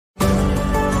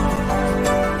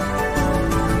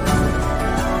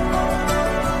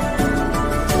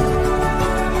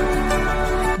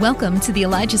Welcome to the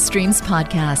Elijah Streams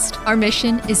podcast. Our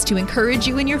mission is to encourage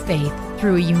you in your faith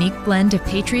through a unique blend of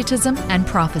patriotism and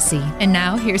prophecy. And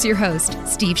now, here's your host,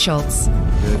 Steve Schultz.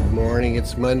 Good morning.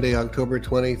 It's Monday, October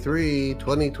 23,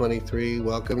 2023.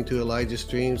 Welcome to Elijah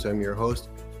Streams. I'm your host,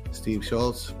 Steve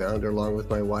Schultz, founder along with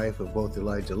my wife of both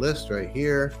Elijah List right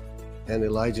here and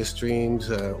Elijah Streams.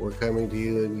 We're coming to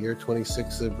you in year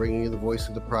 26 of bringing you the voice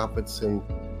of the prophets and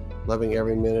loving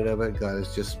every minute of it. God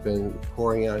has just been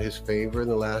pouring out his favor in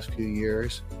the last few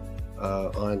years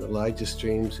on Elijah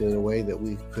Streams in a way that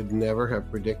we could never have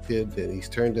predicted. And he's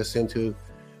turned us into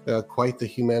quite the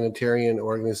humanitarian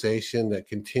organization that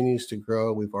continues to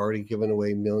grow. We've already given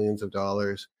away millions of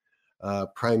dollars,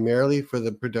 primarily for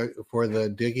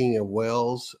the digging of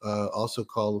wells, also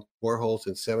called boreholes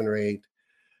in 7 or 8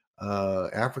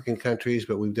 African countries,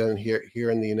 but we've done here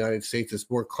in the United States.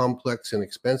 It's more complex and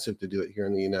expensive to do it here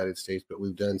in the United States, but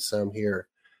we've done some here,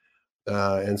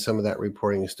 and some of that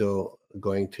reporting is still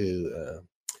going to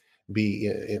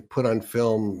be put on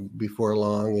film before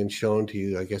long and shown to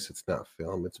you. I guess it's not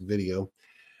film, it's video.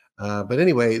 But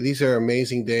anyway, these are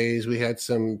amazing days. We had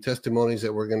some testimonies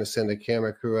that we're going to send a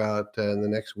camera crew out in the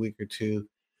next week or two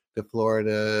to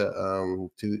Florida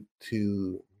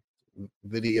to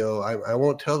video. I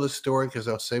won't tell the story because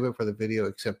I'll save it for the video,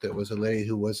 except it was a lady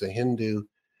who was a Hindu,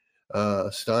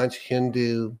 staunch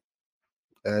Hindu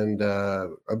and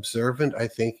observant, I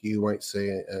think you might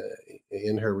say,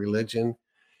 in her religion.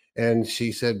 And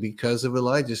she said because of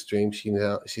Elijah Stream,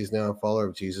 she's now a follower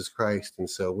of Jesus Christ. And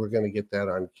so we're going to get that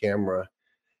on camera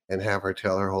and have her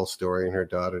tell her whole story, and her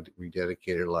daughter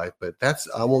rededicated her life. But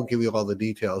I won't give you all the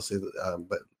details,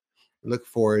 but look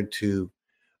forward to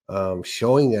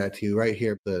showing that to you right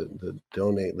here, the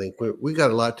donate link. We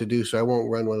got a lot to do, so I won't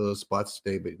run one of those spots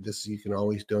today, but you can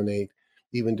always donate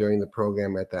even during the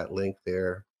program at that link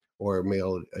there, or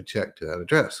mail a check to that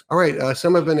address. All right,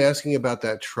 some have been asking about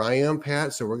that Triumph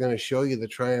hat, so we're going to show you the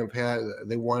Triumph hat.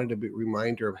 They wanted a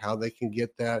reminder of how they can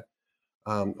get that.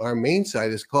 Our main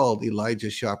site is called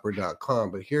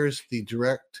ElijahShopper.com, but here's the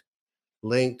direct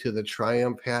link to the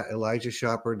Triumph hat,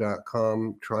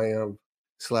 ElijahShopper.com,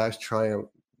 Triumph/Triumph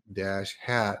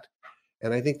hat,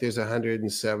 and I think there's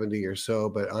 170 or so,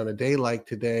 but on a day like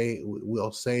today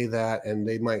we'll say that, and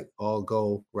they might all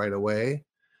go right away.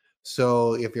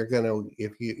 So if you're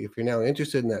now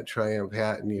interested in that Triumph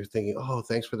hat and you're thinking, oh,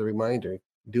 thanks for the reminder,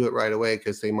 do it right away,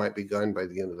 because they might be gone by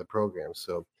the end of the program.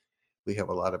 So we have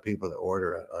a lot of people that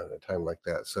order on a time like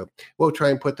that, so we'll try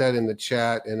and put that in the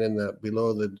chat and in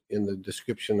the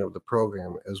description of the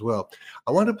program as well.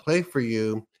 I want to play for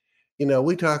you. You know,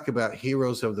 we talk about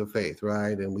heroes of the faith,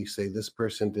 right? And we say this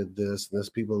person did this, and this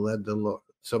people led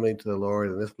somebody to the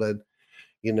Lord, and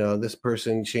this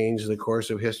person changed the course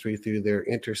of history through their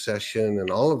intercession and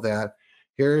all of that.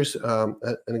 Here's an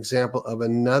example of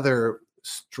another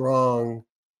strong,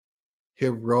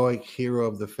 heroic hero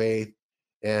of the faith,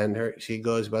 and she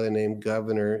goes by the name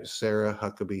Governor Sarah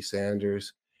Huckabee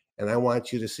Sanders. And I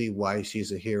want you to see why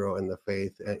she's a hero in the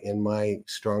faith, in my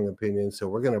strong opinion. So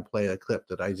we're going to play a clip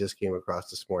that I just came across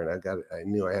this morning. I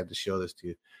knew I had to show this to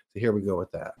you. So here we go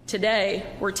with that. Today,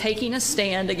 we're taking a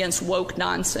stand against woke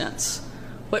nonsense.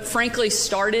 What frankly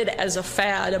started as a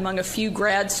fad among a few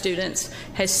grad students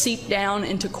has seeped down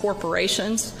into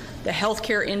corporations, the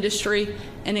healthcare industry,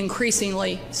 and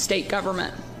increasingly state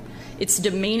government. It's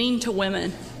demeaning to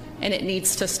women, and it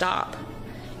needs to stop.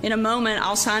 In a moment,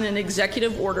 I'll sign an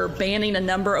executive order banning a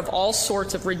number of all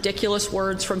sorts of ridiculous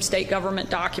words from state government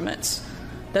documents.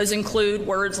 Those include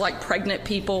words like pregnant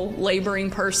people, laboring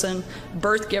person,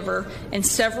 birth giver, and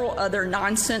several other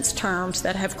nonsense terms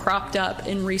that have cropped up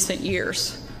in recent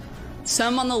years.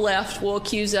 Some on the left will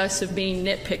accuse us of being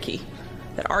nitpicky,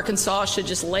 that Arkansas should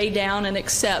just lay down and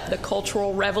accept the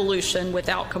cultural revolution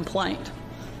without complaint.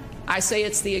 I say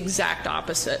it's the exact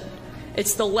opposite.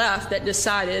 It's the left that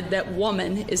decided that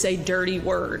woman is a dirty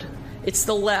word. It's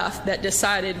the left that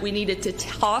decided we needed to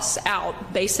toss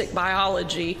out basic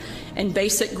biology and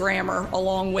basic grammar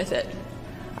along with it.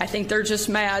 I think they're just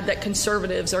mad that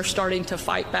conservatives are starting to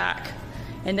fight back.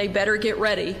 And they better get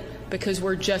ready, because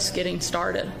we're just getting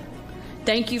started.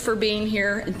 Thank you for being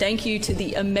here, and thank you to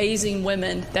the amazing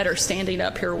women that are standing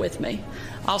up here with me.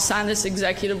 I'll sign this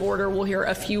executive order. We'll hear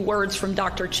a few words from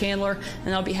Dr. Chandler,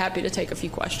 and I'll be happy to take a few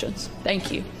questions.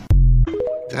 Thank you.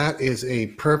 That is a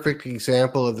perfect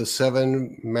example of the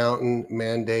 7 Mountain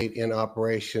Mandate in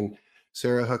operation.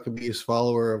 Sarah Huckabee is a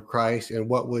follower of Christ, and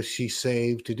what was she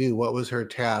saved to do? What was her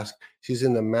task? She's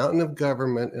in the mountain of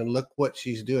government, and look what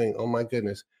she's doing. Oh my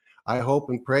goodness. I hope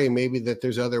and pray maybe that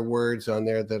there's other words on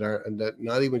there that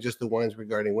not even just the ones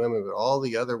regarding women, but all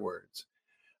the other words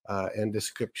and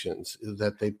descriptions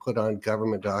that they put on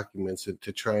government documents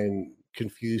to try and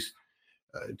confuse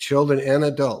children and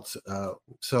adults.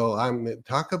 So I'm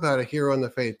talk about a hero in the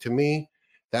faith. To me,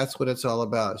 that's what it's all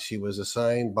about. She was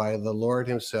assigned by the Lord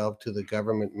himself to the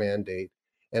government mandate,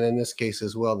 and in this case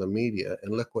as well, the media.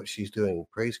 And look what she's doing.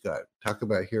 Praise God. Talk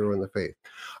about hero in the faith.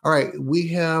 All right, we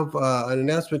have an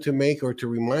announcement to make or to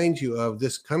remind you of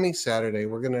this coming Saturday.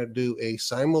 We're going to do a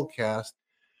simulcast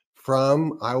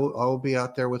from, I will be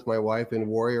out there with my wife in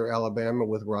Warrior, Alabama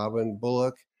with Robin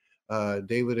Bullock.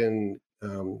 David and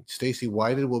Stacy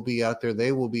Whited will be out there.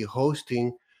 They will be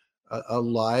hosting a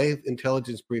live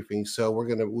intelligence briefing. So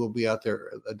we'll be out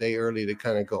there a day early to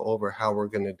kind of go over how we're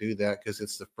going to do that, because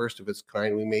it's the first of its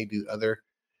kind. We may do other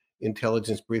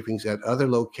intelligence briefings at other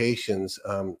locations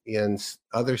in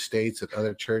other states, at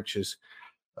other churches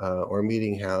or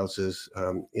meeting houses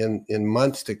in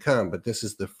months to come. But this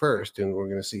is the first, and we're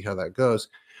going to see how that goes.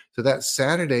 So that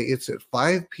Saturday, it's at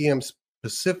 5 p.m.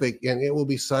 Pacific, and it will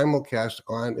be simulcast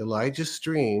on Elijah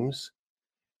Streams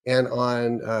and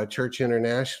on Church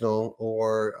International,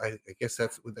 or I guess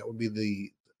that would be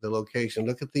the location.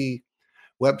 Look at the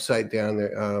website down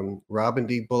there,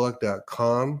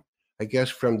 robindbullock.com. I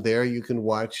guess from there you can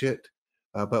watch it,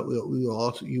 but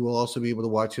you will also be able to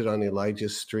watch it on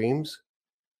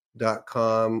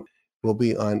ElijahStreams.com. Will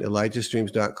be on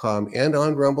ElijahStreams.com and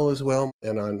on Rumble as well,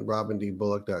 and on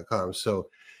robindbullock.com. So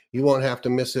you won't have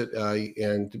to miss it.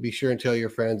 And to be sure and tell your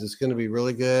friends, it's going to be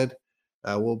really good.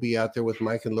 We'll be out there with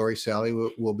Mike and Lori. Sally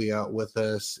will be out with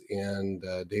us, and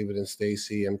David and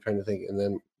Stacy. I'm trying to think, and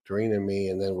then Doreen and me,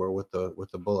 and then we're with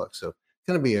the Bullock. So it's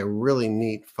going to be a really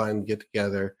neat, fun get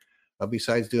together.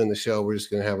 Besides doing the show, we're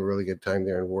just going to have a really good time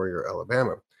there in Warrior,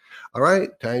 Alabama. All right,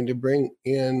 time to bring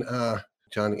in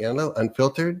Johnny Enlow,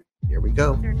 Unfiltered. Here we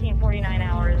go. 1349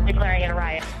 hours, declaring it a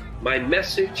riot. My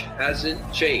message hasn't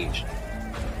changed.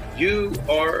 You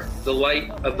are the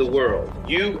light of the world.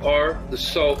 You are the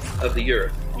salt of the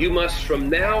earth. You must from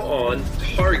now on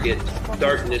target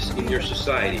darkness in your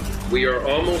society. We are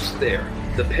almost there.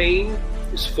 The pain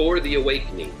is for the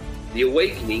awakening. The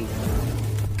awakening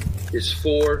is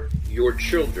for your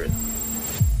children.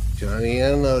 Johnny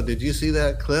Enlow, did you see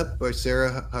that clip by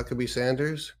Sarah Huckabee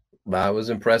Sanders? That was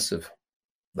impressive.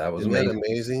 That was Isn't that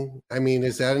amazing? I mean,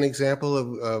 is that an example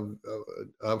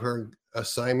of her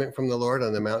assignment from the Lord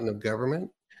on the mountain of government?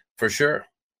 For sure.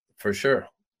 For sure.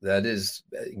 That is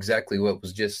exactly what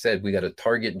was just said. We got to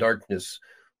target darkness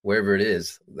wherever it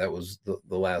is. That was the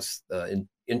last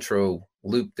intro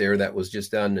loop there that was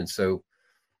just done. And so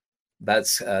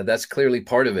that's clearly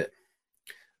part of it.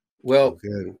 Well,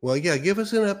 good. Well, yeah, give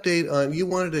us an update on, you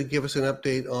wanted to give us an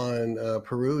update on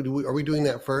Peru. Are we doing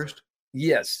that first?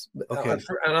 Yes. Okay.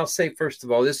 And I'll say, first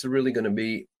of all, this is really going to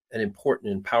be an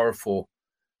important and powerful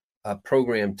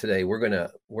program today. We're going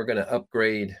to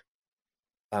upgrade.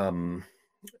 The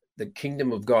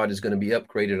kingdom of God is going to be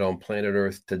upgraded on planet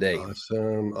Earth today.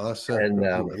 Awesome. And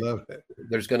I love it.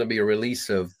 There's going to be a release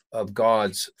of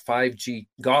God's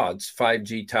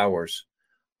 5G towers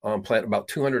on planet, about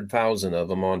 200,000 of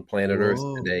them on planet Earth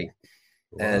today.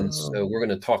 Wow. And so we're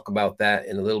going to talk about that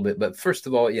in a little bit. But first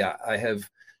of all, yeah, I have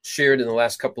shared in the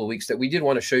last couple of weeks that we did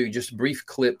want to show you just brief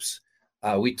clips.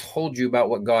 We told you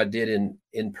about what God did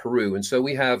in Peru. And so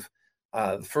we have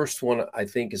the first one, I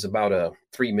think, is about a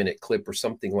 3-minute clip or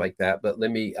something like that. But let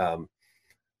me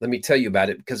tell you about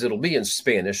it, because it'll be in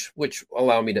Spanish, which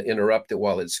allow me to interrupt it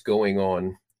while it's going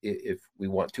on if we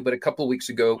want to. But a couple of weeks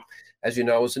ago, as you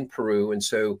know, I was in Peru. And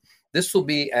so this will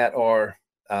be at our,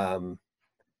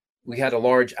 we had a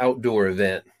large outdoor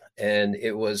event, and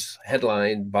it was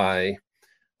headlined by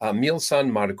Mil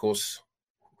San Marcos,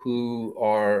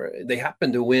 they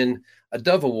happened to win a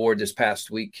Dove Award this past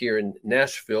week here in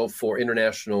Nashville for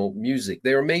international music.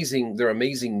 They're amazing. They're an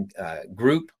amazing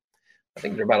group. I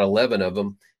think there are about 11 of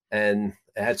them. And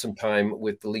I had some time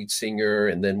with the lead singer,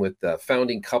 and then with the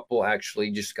founding couple. Actually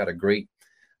just got they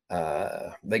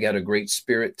got a great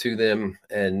spirit to them.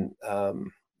 And,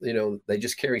 they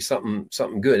just carry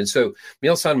something good. And so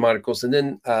Mil San Marcos. And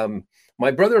then my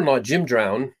brother-in-law, Jim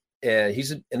Drown, he's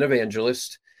an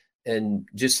evangelist. And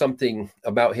just something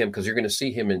about him, because you're going to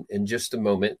see him in just a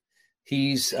moment.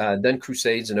 He's done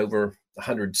crusades in over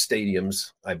 100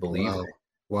 stadiums, I believe.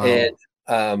 Wow. And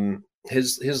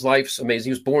his life's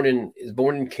amazing. He was born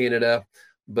in Canada,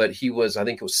 but he was, I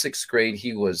think it was 6th grade,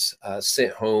 he was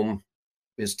sent home.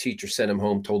 His teacher sent him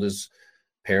home, told his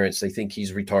parents they think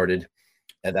he's retarded.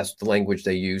 And that's the language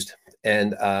they used.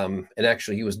 And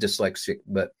actually he was dyslexic,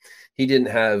 but they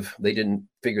didn't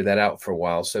figure that out for a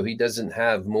while. So he doesn't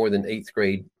have more than 8th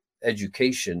grade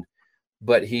education,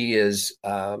 but he is,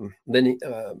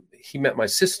 he met my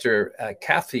sister,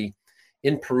 Kathy,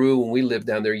 in Peru when we lived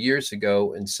down there years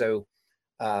ago. And so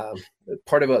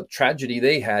part of a tragedy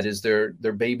they had is their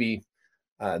baby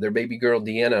girl,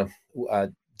 Deanna,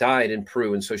 died in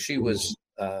Peru. And so she was,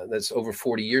 that's over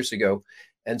 40 years ago.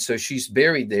 And so she's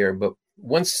buried there. But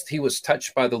once he was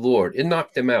touched by the Lord, it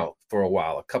knocked him out for a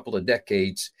while, a couple of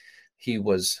decades. He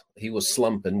was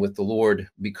slumping with the Lord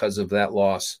because of that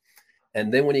loss.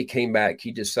 And then when he came back,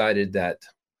 he decided that,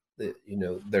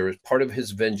 there was part of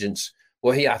his vengeance.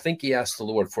 Well, I think he asked the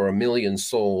Lord for 1 million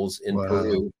souls in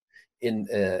Peru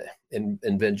in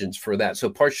vengeance for that. So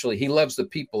partially he loves the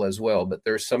people as well, but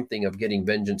there's something of getting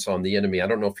vengeance on the enemy. I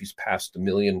don't know if he's passed 1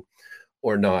 million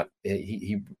or not.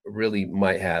 He really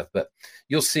might have, but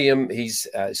you'll see him. He's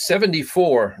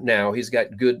 74 now. He's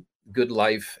got good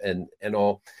life and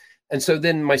all. And so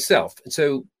then myself. And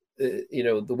so,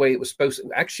 the way it was supposed to,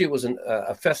 actually it was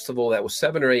a festival that was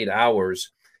 7 or 8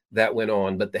 hours that went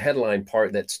on. But the headline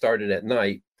part that started at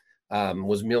night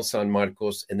was Mil San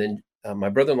Marcos. And then my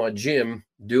brother-in-law, Jim,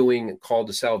 doing Call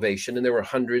to Salvation. And there were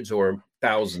hundreds or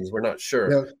thousands. We're not sure.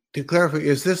 Now, to clarify,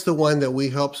 is this the one that we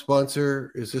help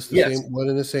sponsor? Is this the same one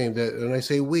and the same? That when I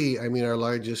say we, I mean our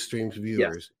largest streams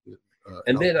viewers. Yes.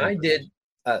 And then I did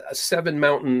a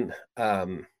 7-mountain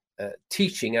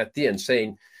teaching at the end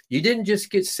saying, you didn't just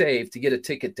get saved to get a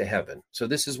ticket to heaven. So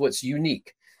this is what's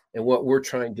unique and what we're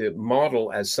trying to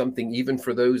model as something even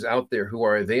for those out there who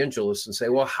are evangelists and say,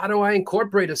 well, how do I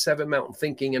incorporate a 7-mountain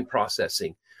thinking and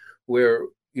processing where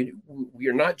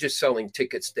you're not just selling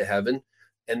tickets to heaven?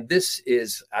 And this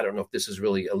is, I don't know if this is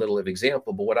really a little of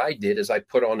example, but what I did is I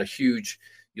put on a huge,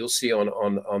 you'll see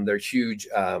on their huge,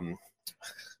 I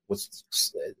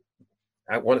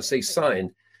want to say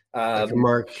sign. Like a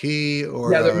marquee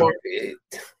or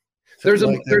there's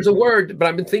a word, but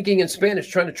I've been thinking in Spanish,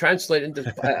 trying to translate into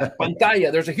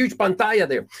pantalla. There's a huge pantalla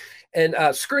there, and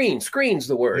screen's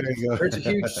the word. There's a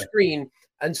huge screen,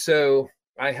 and so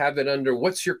I have it under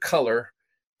what's your color,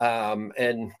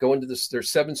 and go into this.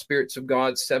 There's 7 spirits of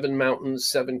God, 7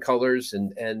 mountains, 7 colors,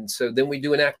 and so then we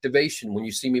do an activation. When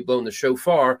you see me blowing the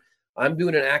shofar, I'm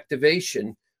doing an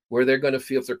activation where they're going to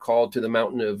feel if they're called to the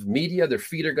mountain of media, their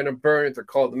feet are going to burn. If they're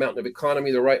called to the mountain of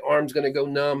economy, their right arm's going to go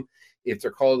numb. If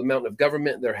they're called to the mountain of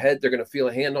government, their head, they're going to feel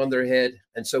a hand on their head.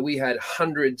 And so we had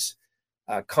hundreds,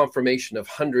 confirmation of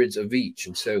hundreds of each.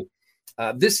 And so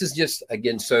this is just,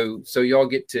 again, so y'all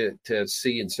get to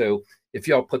see. And so if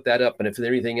y'all put that up, and if there's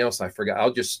anything else I forgot,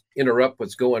 I'll just interrupt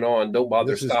what's going on. Don't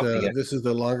bother stopping it. This is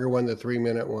the longer one, the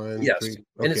 3-minute one. Yes. Okay.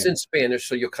 And it's in Spanish.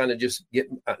 So you'll kind of just get,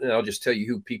 and I'll just tell you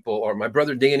who people are. My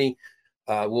brother, Danny,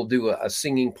 will do a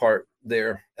singing part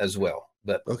there as well.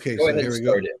 But okay, so here we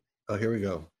go. Oh, here we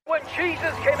go. When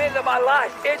Jesus came into my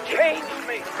life, it changed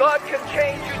me. God can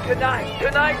change you tonight.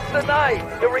 Tonight's the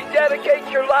night to rededicate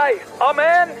your life.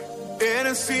 Amen.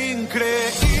 Eres increíble,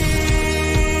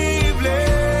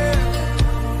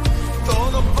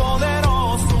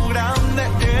 todopoderoso, grande,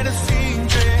 eres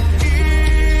increíble.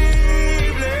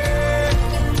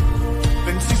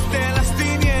 Venciste las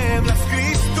tinieblas,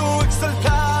 Cristo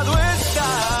exaltado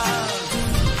está.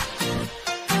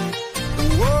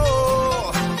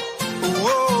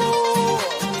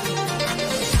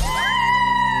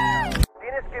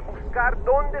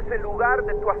 ¿Dónde es el lugar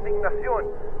de tu asignación?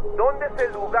 ¿Dónde es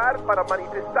el lugar para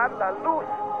manifestar la luz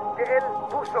que Él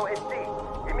puso en ti?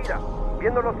 Y mira,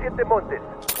 viendo los 7 montes,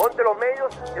 Monte Los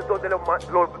Medios es donde lo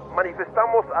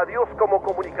manifestamos a Dios como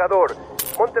comunicador.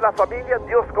 Monte la Familia,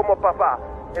 Dios como papá.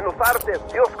 En los artes,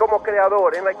 Dios como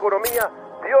creador. En la economía,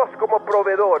 Dios como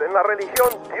proveedor. En la religión,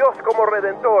 Dios como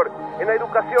redentor. En la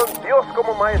educación, Dios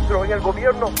como maestro. En el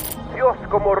gobierno, Dios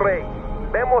como rey.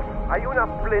 Vemos, hay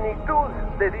una plenitud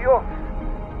de Dios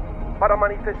para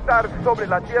manifestar sobre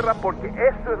la tierra, porque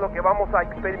eso es lo que vamos a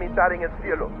experimentar en el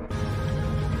cielo.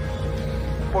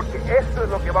 Porque eso es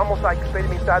lo que vamos a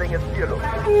experimentar en el cielo.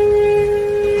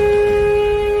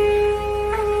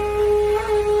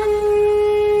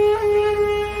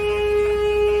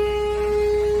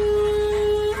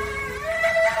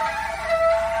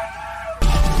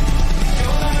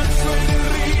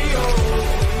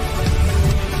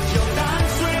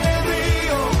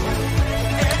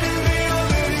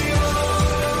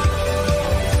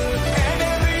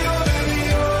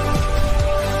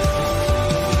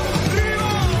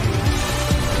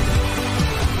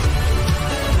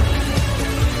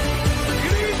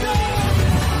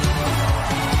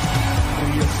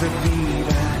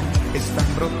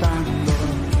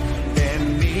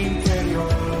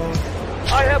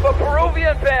 I have a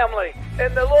Peruvian family,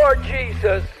 and the Lord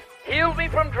Jesus healed me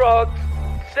from drugs,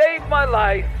 saved my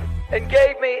life, and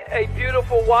gave me a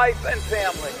beautiful wife and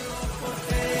family.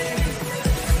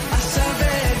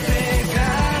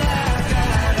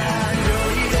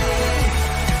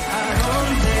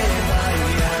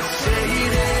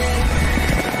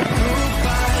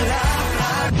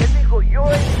 Él dijo, yo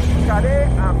edificaré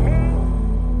a mi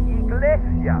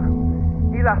iglesia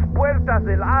y las puertas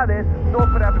del Hades no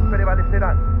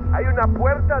prevalecerán. Hay una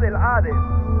puerta del Hades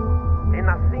en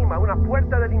la cima, una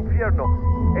puerta del infierno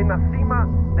en la cima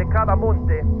de cada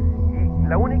monte, y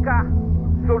la única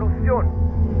solución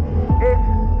es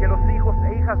que los hijos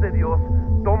e hijas de Dios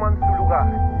toman su lugar.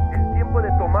 Es tiempo de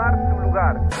tomar su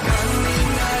lugar.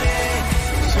 Caminaré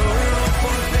solo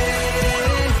por fe,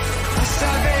 a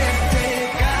saberte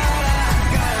cara a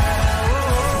cara.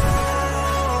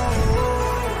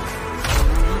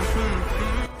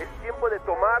 Es tiempo de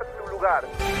tomar su lugar.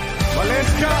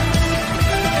 Valesca.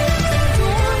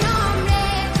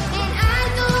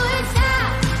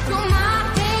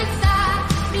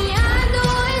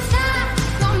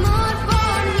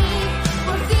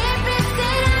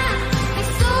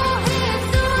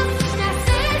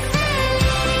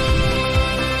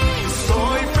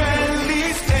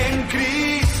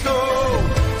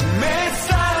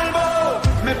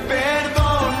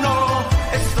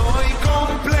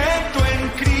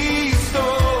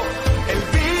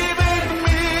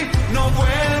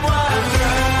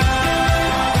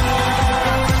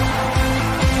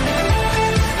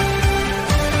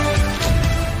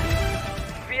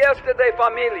 De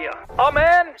familia.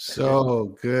 Amen.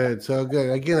 So good. So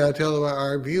good. Again, I tell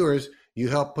our viewers, you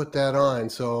help put that on.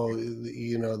 So,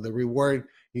 you know, the reward,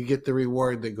 you get the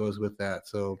reward that goes with that.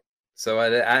 So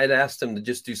I'd asked them to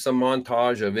just do some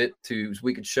montage of it so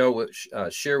we could share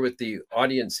with the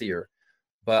audience here.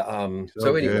 But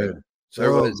so anyway, good.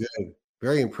 So good.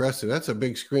 Very impressive. That's a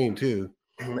big screen too.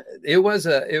 It was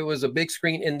a big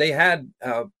screen, and they had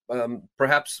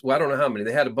perhaps, well, I don't know how many.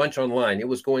 They had a bunch online. It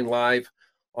was going live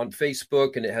on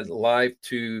Facebook, and it had live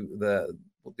to the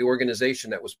organization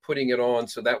that was putting it on.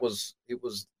 So it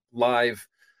was live,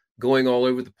 going all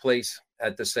over the place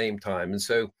at the same time. And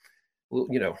so,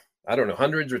 you know, I don't know,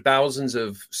 hundreds or thousands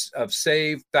of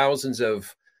saved, thousands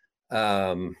of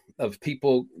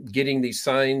people getting these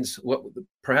signs. What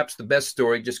perhaps the best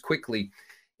story, just quickly,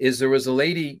 is there was a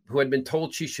lady who had been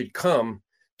told she should come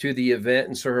to the event,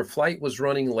 and so her flight was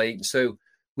running late. And so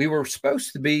we were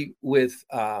supposed to be with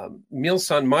Mil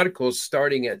San Marcos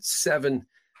starting at 7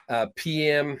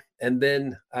 p.m. and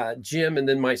then Jim and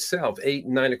then myself, 8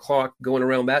 and 9 o'clock, going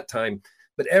around that time.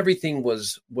 But everything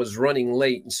was running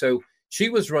late. And so she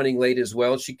was running late as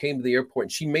well. She came to the airport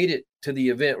and she made it to the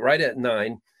event right at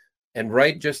 9 and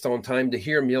right just on time to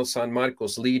hear Mil San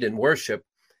Marcos lead in worship.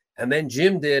 And then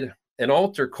Jim did an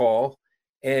altar call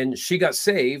and she got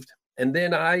saved. And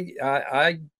then I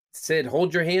said,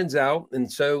 hold your hands out.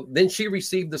 And so then she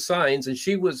received the signs and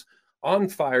she was on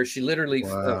fire. She literally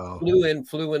flew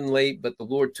in late, but the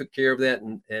Lord took care of that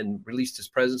and released his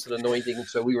presence and anointing. And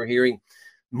so we were hearing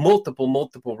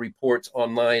multiple reports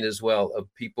online as well of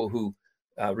people who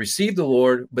received the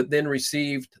Lord, but then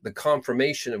received the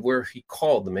confirmation of where he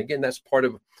called them. Again, that's part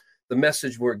of the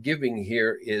message we're giving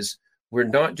here is we're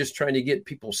not just trying to get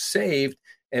people saved,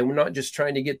 and we're not just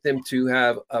trying to get them to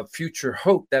have a future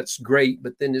hope. That's great.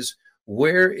 But then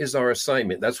where is our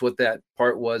assignment? That's what that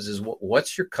part was, is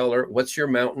what's your color? What's your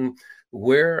mountain?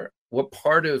 What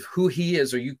part of who he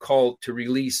is are you called to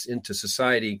release into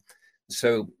society?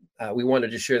 So we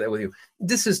wanted to share that with you.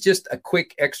 This is just a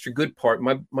quick extra good part.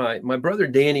 My brother,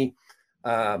 Danny,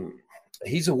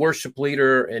 he's a worship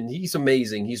leader and he's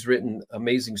amazing. He's written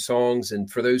amazing songs. And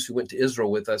for those who went to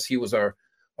Israel with us, he was our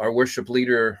worship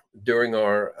leader during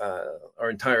our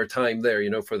entire time there, you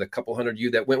know, for the couple hundred of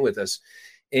you that went with us.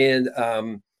 And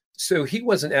so he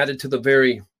wasn't added to the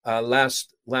very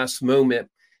last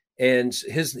moment. And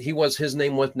his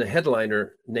name wasn't a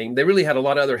headliner name. They really had a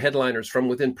lot of other headliners from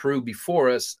within Peru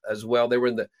before us as well. They were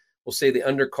in the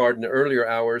undercard in the earlier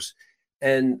hours.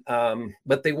 And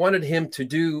but they wanted him to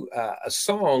do a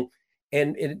song.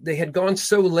 And they had gone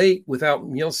so late without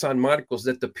Mil San Marcos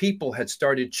that the people had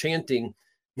started chanting,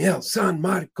 Mil San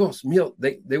Marcos, Mil.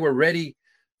 They were ready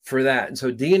for that. And so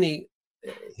Danny,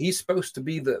 he's supposed to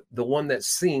be the one that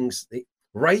sings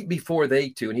right before they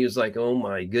two. And he was like, oh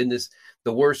my goodness,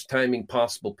 the worst timing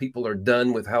possible. People are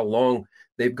done with how long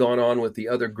they've gone on with the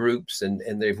other groups.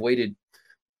 And they've waited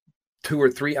 2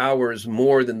 or 3 hours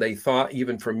more than they thought,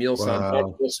 even for Mil San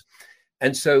Marcos.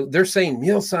 And so they're saying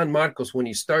Mil San Marcos when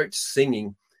he starts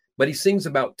singing, but he sings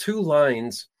about 2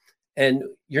 lines. And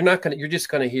you're just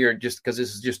going to hear, just because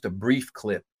this is just a brief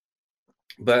clip,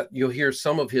 but you'll hear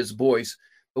some of his voice.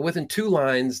 But within 2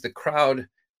 lines, the crowd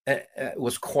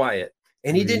was quiet.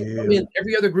 And he didn't come in.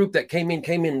 Every other group that came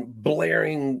in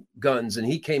blaring guns, and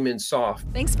he came in soft.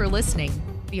 Thanks for listening.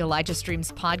 The Elijah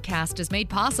Streams podcast is made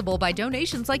possible by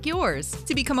donations like yours.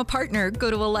 To become a partner,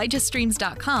 go to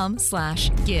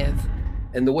ElijahStreams.com/give.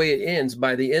 And the way it ends,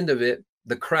 by the end of it,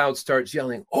 the crowd starts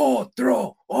yelling,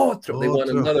 "Otro, otro!" They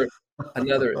want another.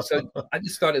 So I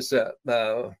just thought it's a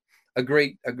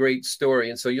great story.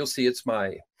 And so you'll see it's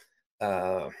my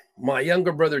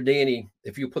younger brother Danny.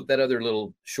 If you put that other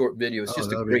little short video, it's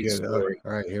just a great story.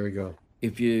 All right, here we go.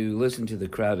 If you listen to the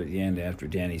crowd at the end after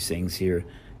Danny sings here,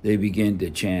 they begin to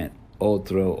chant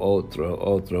 "Otro, otro,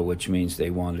 otro," which means they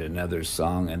wanted another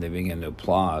song, and they begin to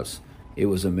applause. It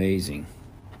was amazing.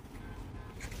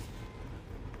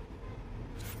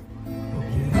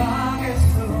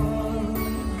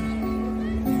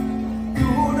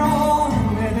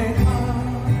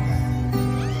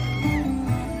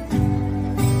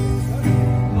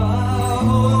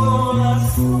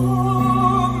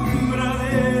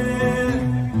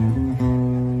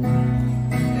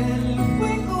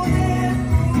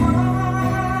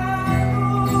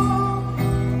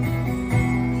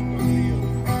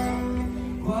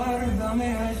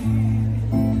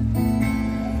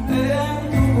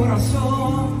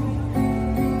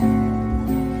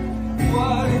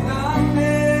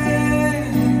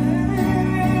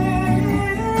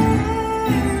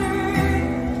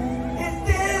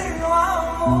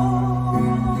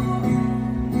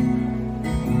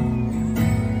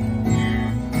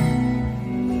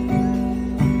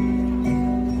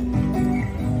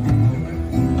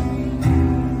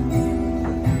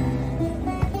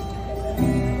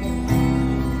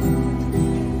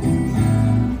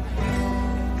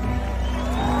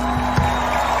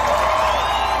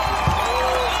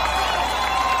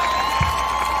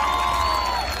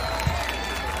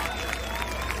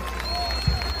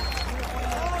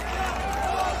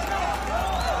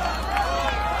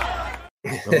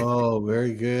 Oh,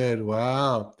 very good.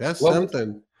 Wow. That's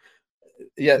something.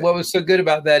 Yeah. What was so good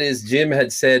about that is Jim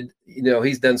had said,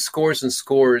 he's done scores and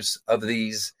scores of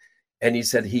these. And he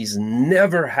said he's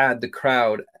never had the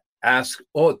crowd ask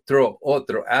otro,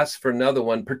 ask for another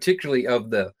one, particularly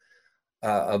of the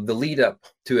lead up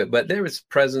to it. But there was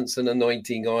presence and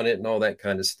anointing on it and all that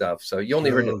kind of stuff. So you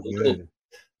only heard a little.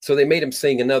 So they made him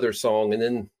sing another song, and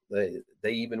then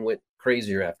they even went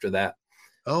crazier after that.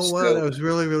 Oh, wow. That was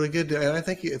really, really good. And I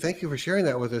thank you for sharing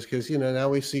that with us, because, now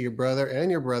we see your brother and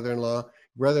your brother-in-law.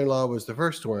 Brother-in-law was the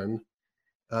first one.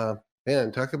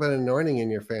 Man, talk about anointing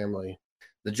in your family.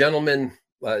 The gentleman,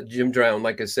 Jim Drown,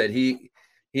 like I said, he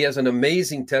has an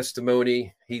amazing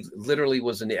testimony. He literally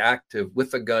was in the act of,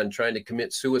 with a gun, trying to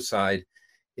commit suicide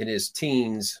in his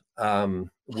teens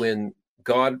when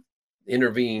God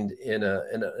intervened in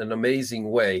an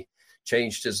amazing way,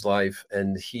 changed his life.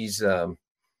 And he's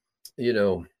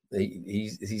he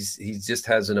just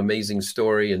has an amazing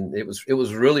story, and it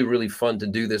was really, really fun to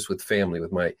do this with family,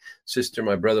 with my sister,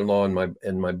 my brother-in-law,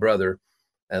 and my brother.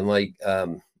 And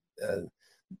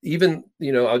even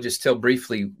I'll just tell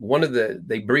briefly,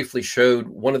 they briefly showed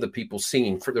one of the people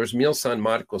singing. There's Milsan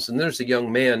Marcos, and there's a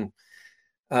young man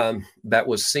that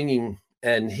was singing,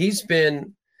 and he's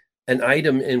been an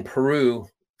item in Peru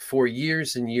for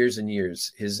years and years and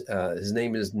years. His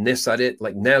name is Nesaret,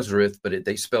 like Nazareth, but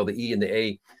they spell the E and the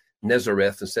A,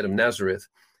 Nazareth, instead of Nazareth.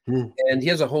 And he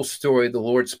has a whole story. The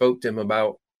Lord spoke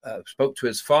to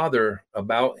his father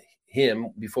about him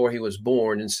before he was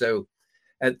born. And so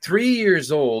at 3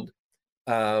 years old,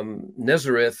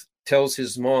 Nazareth tells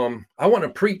his mom, "I want to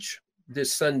preach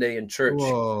this Sunday in church."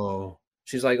 Whoa.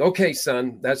 She's like, "Okay,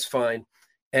 son, that's fine."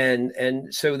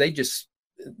 And so they just,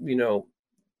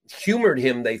 humored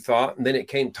him, they thought. And then it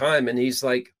came time, and he's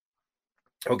like,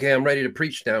 "Okay, I'm ready to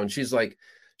preach now." And she's like,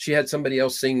 she had somebody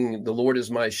else singing "The Lord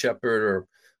is my shepherd"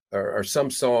 or some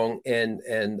song,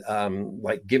 and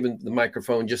like giving the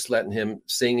microphone, just letting him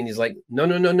sing. And he's like,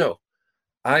 no,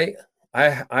 I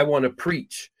want to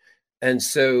preach. And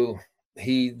so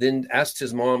he then asked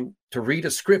his mom to read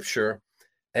a scripture,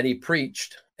 and he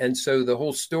preached. And so the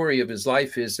whole story of his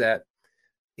life is that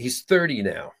he's 30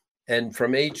 now, and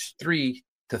from age 3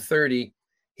 to 30,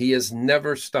 he has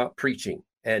never stopped preaching.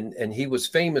 And he was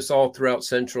famous all throughout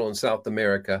Central and South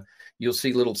America. You'll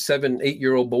see little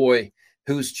 7-8-year-old boy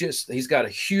he's got a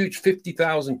huge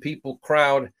 50,000 people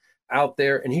crowd out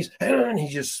there, and he's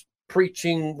just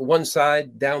preaching one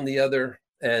side down the other.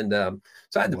 And so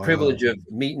I had the privilege of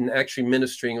actually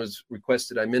ministering. It was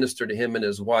requested I minister to him and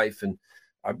his wife. And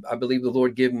I believe the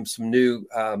Lord gave him some new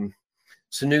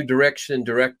direction and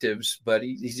directives, but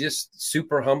he's just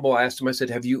super humble. I asked him, I said,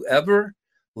 "Have you ever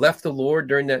left the Lord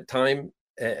during that time?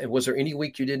 And was there any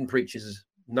week you didn't preach?" He says,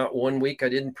 Not one week I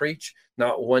didn't preach.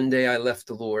 Not one day I left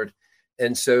the Lord.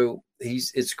 And so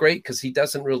it's great because he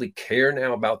doesn't really care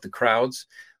now about the crowds.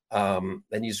 And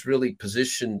he's really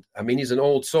positioned. I mean, he's an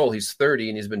old soul. He's 30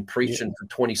 and he's been preaching for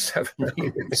 27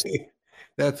 years.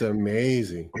 That's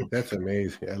amazing. That's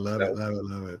amazing. I love it. Love it.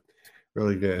 Love it.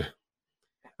 Really good.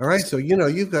 All right. So,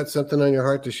 you've got something on your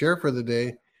heart to share for the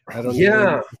day. I don't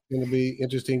know. It's going to be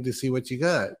interesting to see what you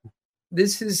got.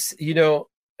 This is,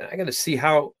 I got to see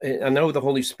how, I know the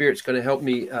Holy Spirit's going to help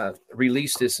me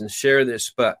release this and share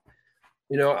this, but,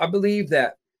 I believe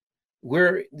that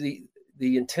we're the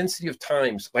intensity of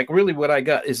times, like really what I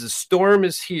got is the storm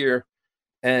is here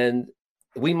and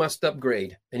we must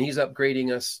upgrade, and he's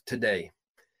upgrading us today.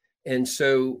 And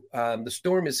so the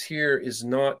storm is here is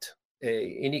not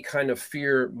any kind of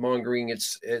fear mongering.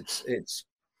 It's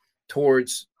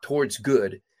towards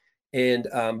good. And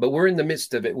but we're in the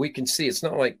midst of it. We can see it's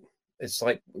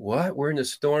like what we're in a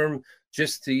storm.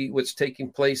 Just what's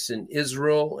taking place in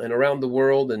Israel and around the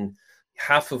world, and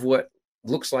half of what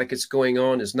looks like it's going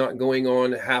on is not going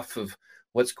on. Half of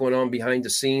what's going on behind the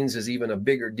scenes is even a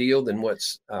bigger deal than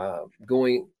what's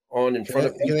going on in front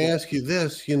of people. Can I ask you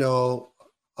this?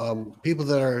 People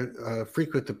that are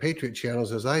frequent the Patriot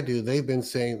channels, as I do, they've been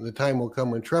saying the time will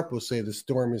come when Trump will say the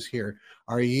storm is here.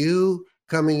 Are you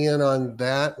coming in on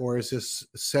that, or is this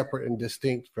separate and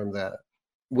distinct from that?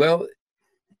 Well,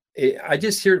 I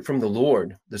just hear it from the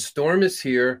Lord. The storm is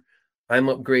here. I'm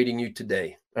upgrading you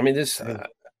today. I mean,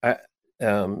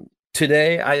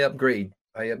 today I upgrade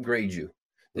you.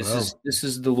 This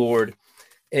is the Lord.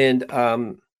 And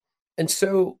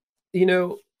so,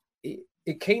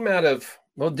 it came out of,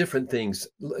 different things,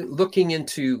 looking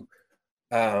into,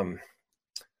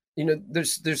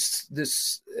 there's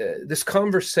this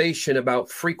conversation about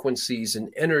frequencies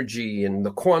and energy and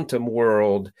the quantum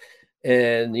world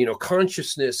and,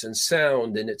 consciousness and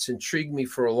sound. And it's intrigued me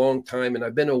for a long time. And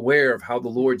I've been aware of how the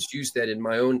Lord's used that in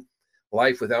my own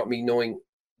life without me knowing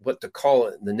what to call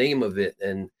it, the name of it.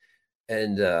 And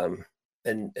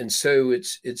so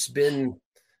it's been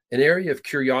an area of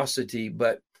curiosity,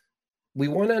 but we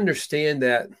want to understand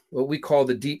that what we call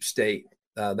the deep state,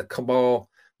 the cabal,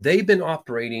 they've been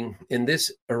operating in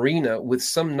this arena with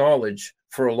some knowledge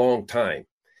for a long time.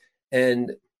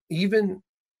 And even,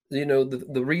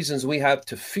 the reasons we have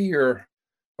to fear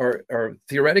or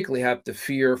theoretically have to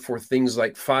fear for things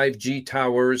like 5G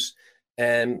towers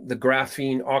and the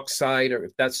graphene oxide, or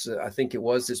if that's, I think it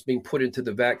was, that's being put into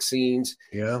the vaccines.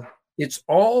 Yeah. It's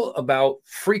all about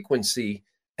frequency.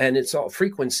 And it's all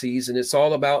frequencies, and it's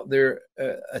all about their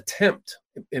attempt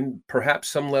and perhaps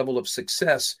some level of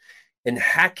success in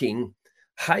hijacking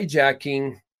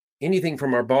anything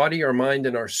from our body, our mind,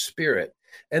 and our spirit.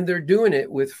 And they're doing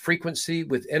it with frequency,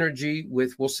 with energy,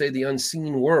 with, we'll say, the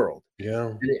unseen world.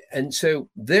 Yeah. And so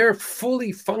they're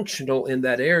fully functional in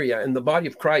that area. And the body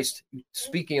of Christ,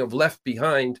 speaking of left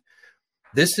behind,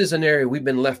 this is an area we've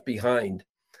been left behind.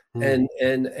 And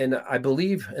I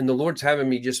believe, and the Lord's having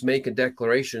me just make a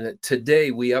declaration that today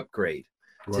we upgrade.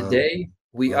 Wow. Today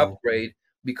we upgrade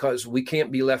because we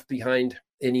can't be left behind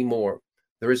anymore.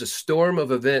 There is a storm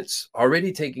of events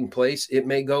already taking place. It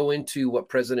may go into what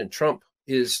President Trump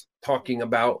is talking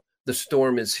about. The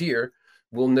storm is here.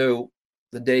 We'll know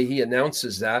the day he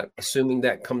announces that, assuming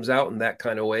that comes out in that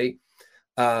kind of way,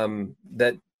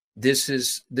 that this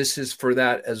is for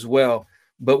that as well.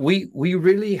 But we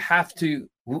really have to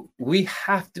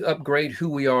upgrade who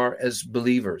we are as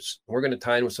believers. We're going to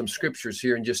tie in with some scriptures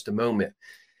here in just a moment.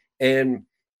 And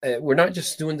we're not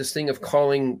just doing this thing of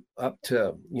calling up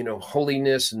to,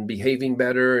 holiness and behaving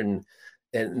better and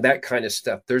that kind of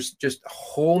stuff. There's just a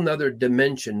whole nother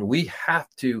dimension we have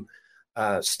to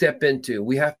step into.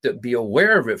 We have to be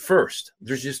aware of it first.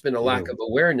 There's just been a lack of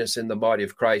awareness in the body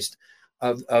of Christ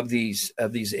of these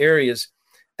areas.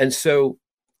 And so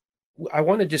I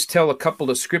want to just tell a couple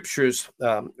of scriptures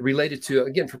related to,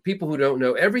 again, for people who don't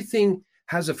know, everything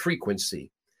has a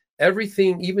frequency.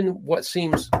 Everything, even what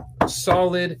seems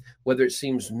solid, whether it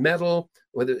seems metal,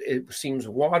 whether it seems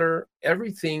water,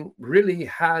 everything really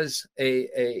has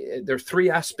there are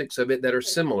three aspects of it that are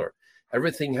similar.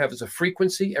 Everything has a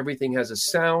frequency, everything has a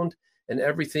sound, and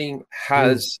everything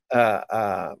has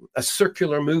a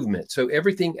circular movement. So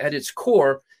everything at its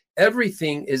core,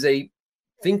 everything is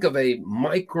think of a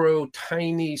micro,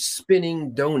 tiny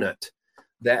spinning donut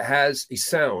that has a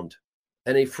sound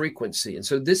and a frequency. And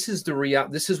so this is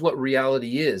this is what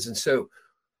reality is. And so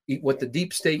what the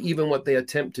deep state, even what they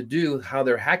attempt to do, how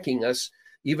they're hacking us,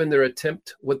 even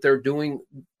what they're doing,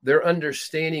 their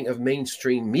understanding of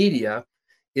mainstream media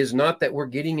is not that we're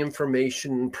getting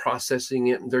information and processing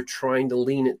it and they're trying to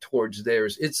lean it towards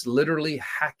theirs. It's literally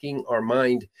hacking our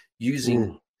mind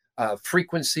using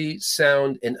frequency,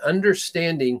 sound, and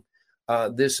understanding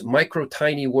this micro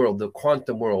tiny world, the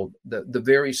quantum world, the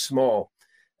very small.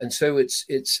 And so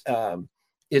it's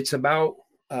about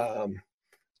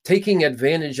taking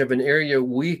advantage of an area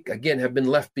we, again, have been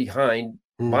left behind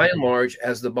by and large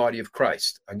as the body of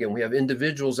Christ. Again, we have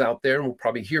individuals out there, and we'll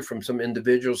probably hear from some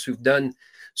individuals who've done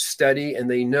study and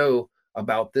they know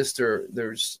about this.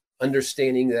 There's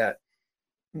understanding that,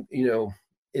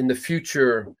 in the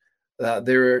future,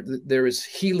 there is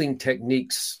healing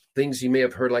techniques, things you may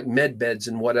have heard like med beds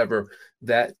and whatever,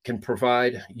 that can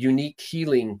provide unique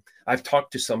healing. I've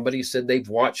talked to somebody who said they've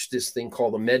watched this thing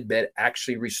called a med bed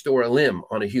actually restore a limb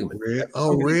on a human.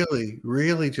 Really?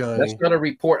 Really, Johnny? That's not a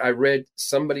report I read.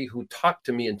 Somebody who talked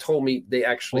to me and told me they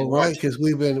actually right, because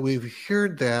we've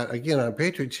heard that again on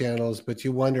Patriot channels, but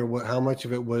you wonder how much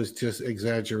of it was just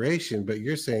exaggeration. But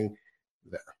you're saying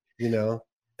that,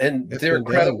 and they're a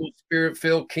credible,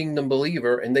 spirit-filled kingdom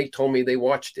believer, and they told me they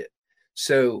watched it.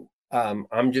 So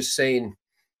I'm just saying,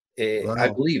 wow. I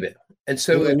believe it. And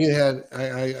so, and you had,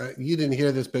 you didn't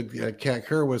hear this, but Kat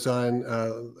Kerr was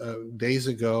on days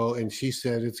ago, and she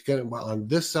said it's going to, on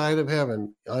this side of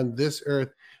heaven, on this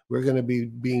earth, we're going to be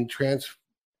being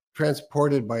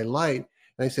transported by light.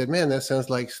 And I said, man, that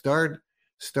sounds like Star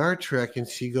Trek. And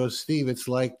she goes, Steve, it's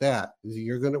like that.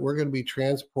 We're going to be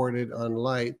transported on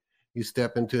light. You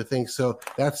step into a thing. So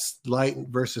that's light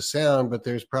versus sound, but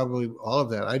there's probably all of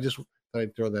that. I just thought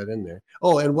I'd throw that in there.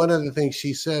 Oh, and one other thing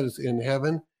she said is in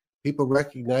heaven, people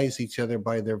recognize each other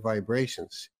by their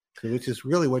vibrations, which is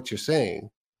really what you're saying.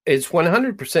 It's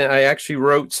 100%. I actually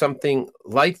wrote something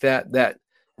like that,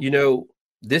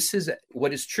 this is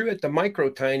what is true at the micro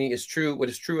tiny is true. What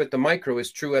is true at the micro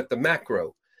is true at the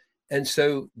macro. And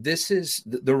so this is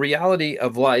the reality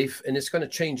of life, and it's going to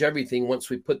change everything once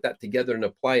we put that together and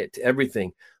apply it to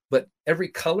everything. But every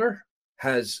color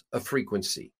has a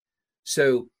frequency.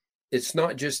 So it's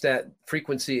not just that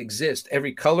frequency exists.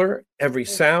 Every color, every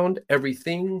sound,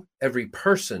 everything, every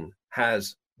person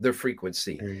has their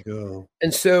frequency. There you go.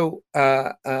 And so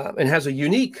and has a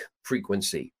unique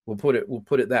frequency. We'll put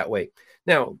it that way.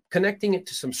 Now, connecting it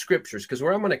to some scriptures, because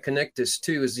where I'm going to connect this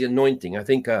to is the anointing. I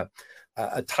think a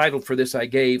title for this I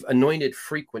gave, Anointed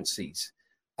Frequencies,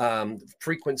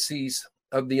 frequencies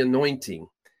of the anointing.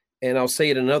 And I'll say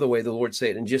it another way, the Lord say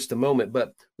it in just a moment,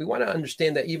 but we want to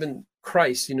understand that even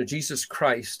Christ, Jesus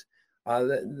Christ,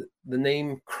 the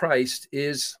name Christ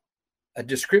is a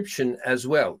description as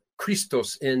well,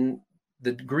 Christos in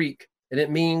the Greek, and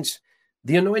it means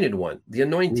the anointed one, the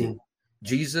anointing,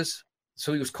 Jesus.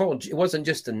 So he was called, it wasn't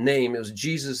just a name, it was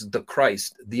Jesus the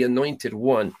Christ, the anointed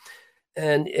one.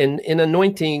 And in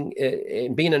anointing,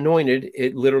 in being anointed,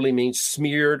 it literally means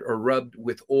smeared or rubbed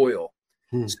with oil.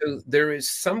 So there is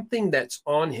something that's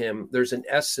on him. There's an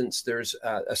essence, there's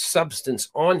a substance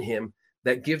on him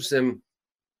that gives him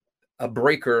a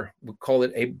breaker. We call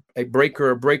it a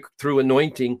breakthrough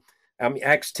anointing.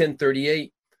 Acts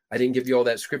 10:38. I didn't give you all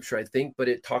that scripture, I think, but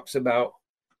it talks about,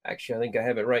 actually, I think I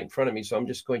have it right in front of me. So I'm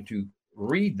just going to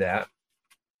read that.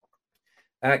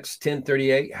 Acts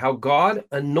 10:38, how God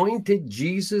anointed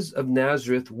Jesus of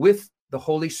Nazareth with the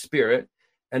Holy Spirit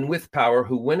and with power,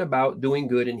 who went about doing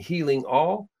good and healing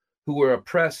all who were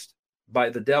oppressed by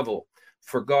the devil.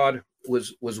 For God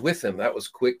was with him. That was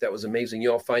quick. That was amazing.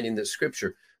 You all finding this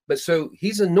scripture. But so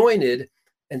he's anointed.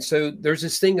 And so there's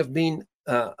this thing of being,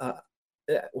 I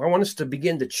want us to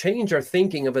begin to change our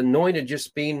thinking of anointed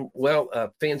just being, a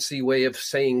fancy way of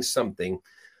saying something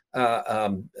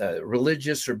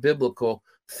religious or biblical.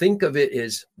 Think of it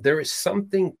as there is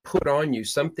something put on you,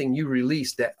 something you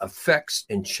release that affects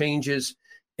and changes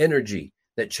energy,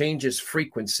 that changes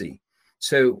frequency.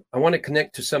 So I want to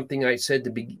connect to something I said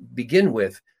to begin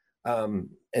with. And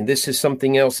this is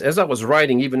something else. As I was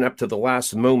writing, even up to the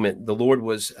last moment, the Lord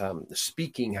was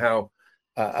speaking how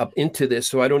up into this.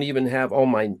 So I don't even have all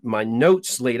my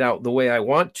notes laid out the way I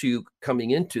want to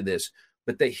coming into this,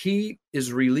 but that he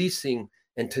is releasing.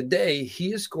 And today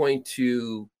he is going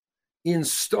to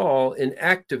install and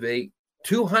activate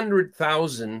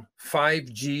 200,000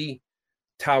 5G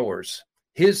towers,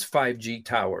 his 5G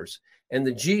towers. And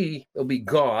the G will be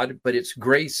God, but it's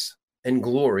grace and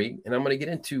glory. And I'm going to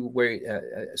get into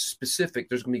where specific,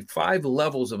 there's going to be 5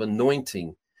 levels of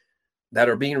anointing that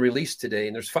are being released today.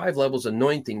 And there's 5 levels of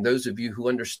anointing. Those of you who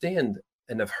understand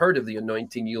and have heard of the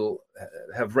anointing, you'll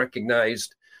have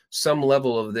recognized some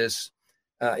level of this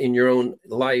in your own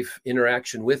life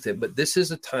interaction with it. But this is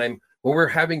a time where we're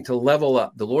having to level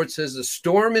up. The Lord says the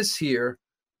storm is here.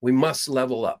 We must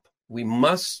level up. We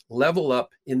must level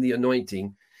up in the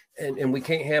anointing. And we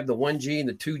can't have the 1G and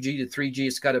the 2G, the 3G.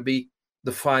 It's got to be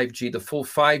the 5G, the full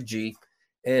 5G.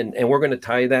 And we're going to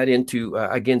tie that into,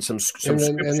 again, some and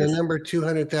scriptures. the number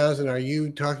 200,000, are you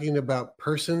talking about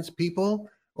persons, people,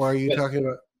 or are you talking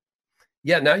about?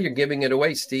 Yeah, now you're giving it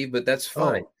away, Steve, but that's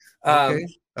fine. Okay.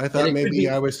 I thought maybe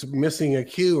I was missing a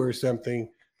cue or something.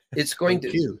 It's going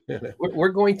to, we're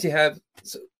going to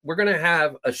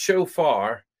have a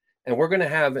shofar, and we're going to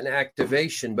have an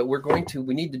activation, but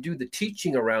we need to do the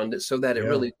teaching around it so that it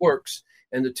really works.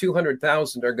 And the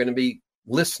 200,000 are going to be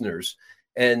listeners,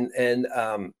 and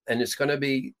it's going to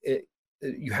be,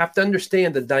 you have to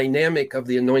understand the dynamic of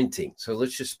the anointing. So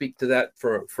let's just speak to that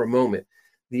for a moment.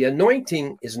 The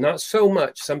anointing is not so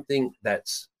much something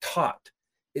that's taught,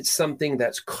 it's something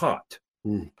that's caught.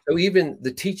 So even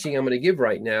the teaching I'm going to give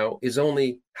right now is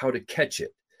only how to catch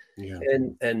it. Yeah.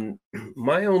 And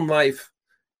my own life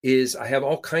is, I have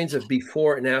all kinds of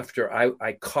before and after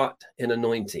I caught an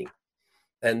anointing.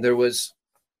 And there was,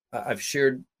 I've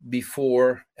shared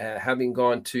before, having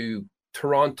gone to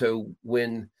Toronto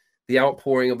when the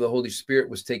outpouring of the Holy Spirit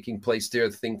was taking place there,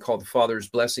 the thing called the Father's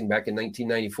Blessing back in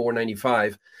 1994,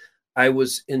 95. I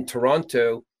was in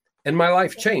Toronto and my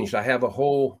life changed. I have a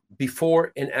whole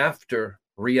before and after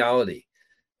reality.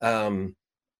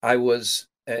 I was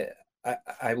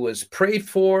prayed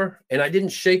for, and I didn't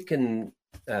shake and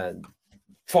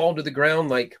fall to the ground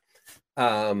like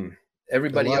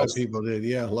everybody else. A lot of people did.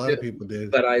 Yeah, a lot of people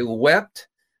did. But I wept.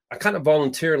 I kind of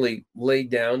voluntarily laid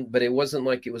down, but it wasn't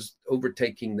like it was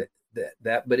overtaking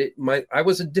that. But I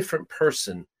was a different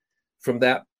person from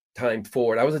that time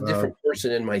forward. I was a different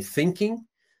person in my thinking.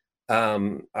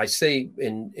 I say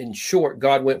in short,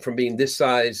 God went from being this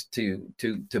size to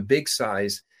big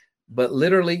size, but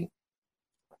literally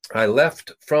I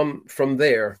left from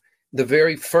there. The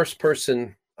very first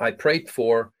person I prayed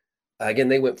for, again,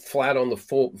 they went flat on the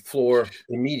floor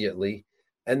immediately.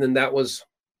 And then that was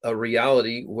a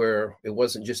reality where it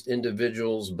wasn't just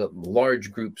individuals, but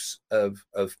large groups of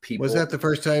people. Was that the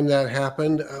first time that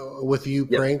happened with you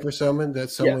praying for someone, that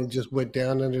someone just went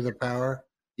down under the power?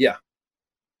 Yeah.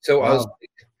 So I was,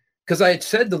 because I had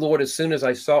said to the Lord, as soon as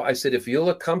I said, if you'll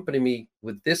accompany me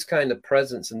with this kind of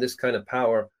presence and this kind of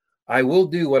power, I will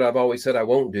do what I've always said I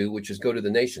won't do, which is go to the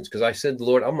nations. Because I said,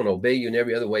 Lord, I'm going to obey you in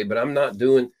every other way, but I'm not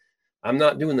doing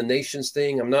the nations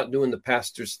thing. I'm not doing the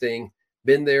pastor's thing.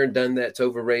 Been there and done that. It's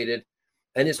overrated.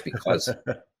 And it's because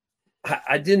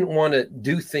I didn't want to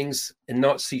do things and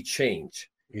not see change.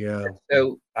 Yeah.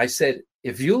 So I said,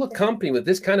 if you'll accompany with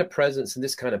this kind of presence and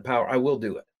this kind of power, I will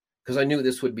do it. Because I knew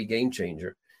this would be game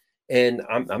changer. And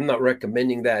I'm not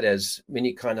recommending that as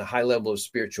any kind of high level of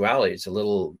spirituality. It's a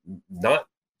little not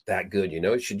that good,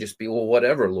 it should just be, well,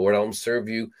 whatever, Lord, I'll serve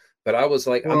you. But I was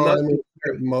like,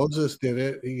 Moses did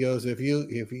it. He goes, if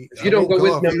you don't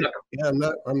go with me,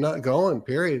 I'm not going,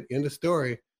 period. End of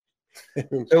story.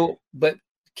 So, but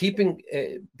keeping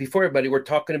before everybody, we're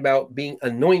talking about being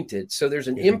anointed. So there's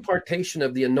an impartation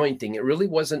of the anointing. It really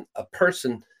wasn't a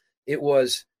person. It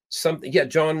was something. Yeah,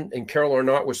 John and Carol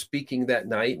Arnott were speaking that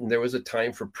night, and there was a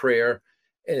time for prayer,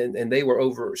 and they were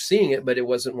overseeing it, but it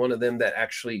wasn't one of them that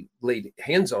actually laid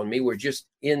hands on me. We're just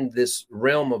in this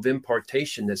realm of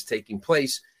impartation that's taking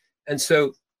place. And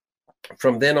so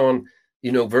from then on,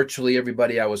 virtually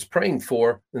everybody I was praying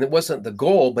for, and it wasn't the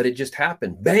goal, but it just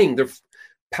happened. Bang, their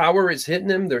power is hitting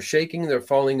them. They're shaking, they're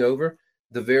falling over.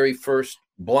 The very first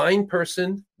blind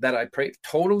person that I prayed,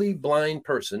 totally blind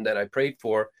person that I prayed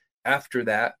for, after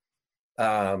that,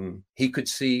 he could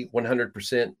see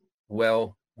 100%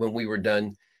 well when we were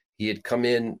done. He had come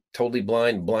in totally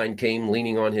blind came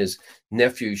leaning on his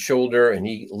nephew's shoulder, and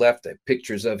he left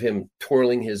pictures of him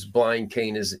twirling his blind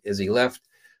cane as he left.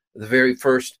 The very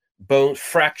first bone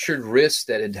fractured wrist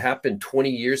that had happened 20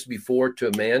 years before to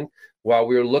a man, while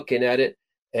we were looking at it,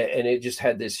 and it just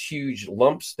had this huge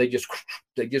lumps. They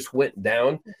just went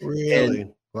down.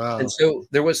 Really? Wow. And so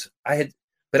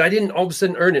but I didn't all of a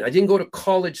sudden earn it. I didn't go to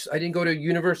college. I didn't go to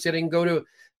university. I didn't go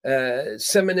to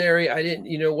seminary. I didn't,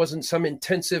 it wasn't some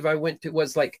intensive I went to.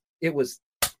 It was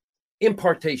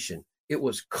impartation. It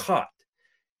was caught.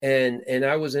 And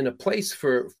I was in a place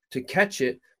to catch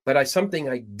it, but something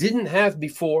I didn't have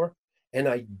before, and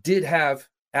I did have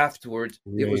afterwards.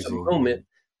 Amazing. It was a moment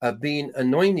of being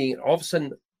anointing. All of a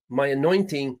sudden, my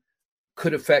anointing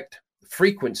could affect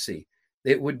frequency.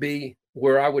 It would be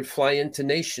where I would fly into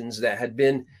nations that had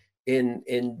been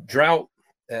in drought.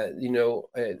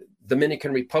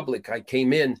 Dominican Republic, I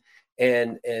came in,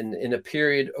 and in a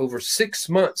period over 6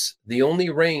 months, the only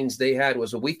rains they had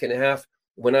was a week and a half.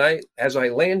 As I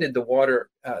landed, the water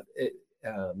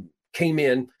came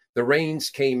in, the rains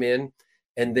came in,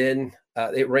 and then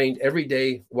it rained every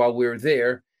day while we were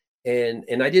there. And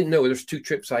I didn't know, there's 2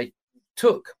 trips I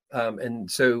took. And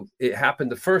so it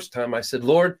happened the first time. I said,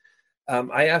 Lord,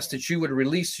 I asked that you would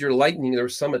release your lightning. There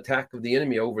was some attack of the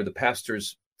enemy over the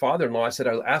pastor's father-in-law. I said,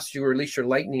 I asked you to release your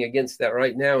lightning against that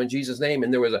right now in Jesus' name.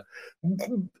 And there was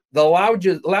the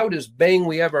loudest bang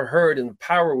we ever heard, and the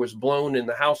power was blown in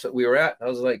the house that we were at. And I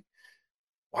was like,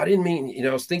 well, I didn't mean,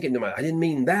 I was thinking to myself, I didn't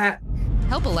mean that.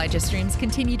 Help Elijah Streams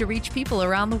continue to reach people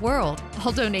around the world.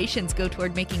 All donations go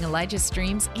toward making Elijah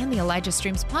Streams and the Elijah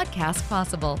Streams podcast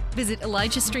possible. Visit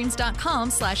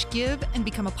ElijahStreams.com/give and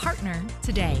become a partner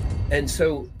today. And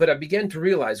so, but I began to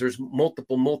realize there's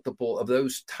multiple of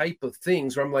those type of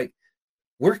things where I'm like,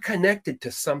 we're connected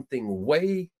to something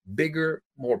way bigger,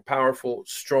 more powerful,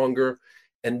 stronger.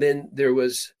 And then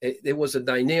it was a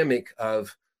dynamic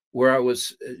of where I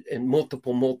was in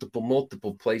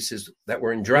multiple places that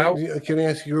were in drought. Can I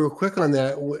ask you real quick on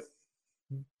that?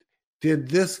 Did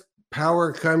this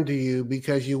power come to you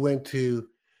because you went to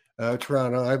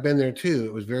Toronto? I've been there too.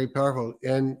 It was very powerful.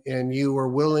 And you were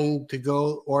willing to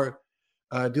go or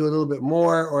do a little bit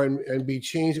more and be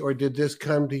changed? Or did this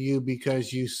come to you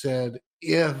because you said,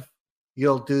 if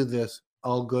you'll do this,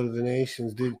 I'll go to the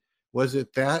nations? Was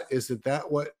it that? Is it that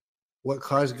what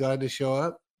caused God to show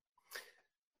up?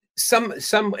 Some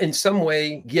in some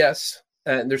way, yes.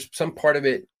 There's some part of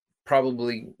it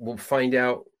probably we'll find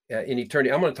out in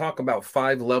eternity. I'm going to talk about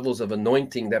 5 levels of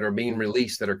anointing that are being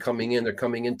released, that are coming in. They're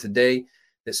coming in today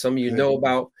that some of you know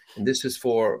about. And this is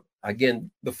for, again,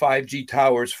 the 5G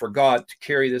towers for God to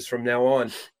carry this from now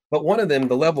on. But one of them,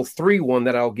 the level 3 one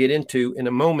that I'll get into in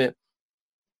a moment,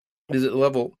 is at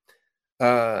level,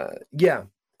 the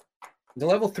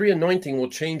level 3 anointing will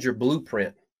change your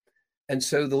blueprint. And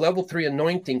so the level 3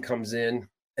 anointing comes in,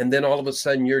 and then all of a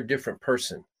sudden you're a different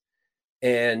person.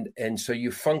 And so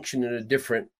you function in a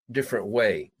different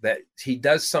way, that he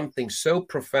does something so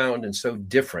profound and so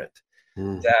different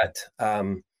that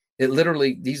it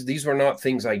literally, these were not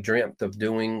things I dreamt of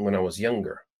doing when I was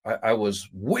younger. I was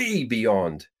way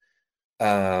beyond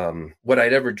what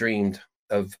I'd ever dreamed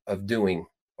of doing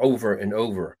over and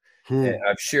over.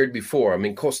 I've shared before. I'm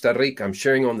in Costa Rica. I'm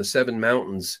sharing on the 7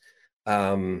 mountains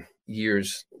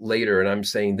years later, and I'm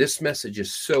saying this message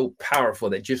is so powerful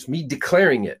that just me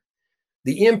declaring it,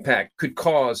 the impact could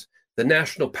cause the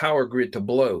national power grid to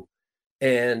blow.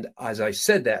 And as I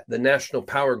said that, the national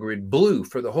power grid blew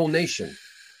for the whole nation.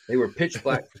 They were pitch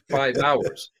black for 5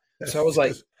 hours. So I was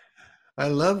like, I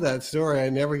love that story. I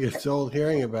never get old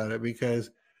hearing about it because,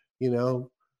 I know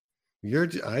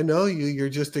you're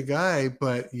just a guy,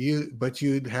 but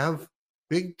you'd have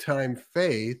big time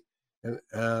faith,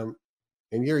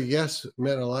 and your yes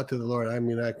meant a lot to the Lord. I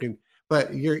mean,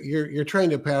 but you're trying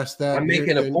to pass that. I'm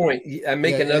making a point. I'm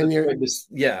making another point.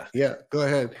 Yeah, go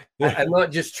ahead. I'm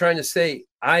not just trying to say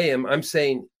I'm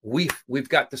saying we've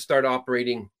got to start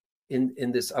operating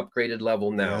in this upgraded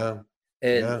level now.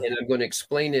 And I'm going to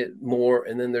explain it more.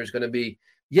 And then there's going to be,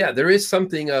 there is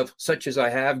something of such as I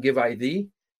have, give I thee.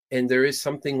 And there is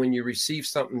something when you receive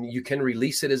something, you can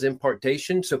release it as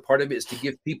impartation. So part of it is to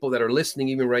give people that are listening,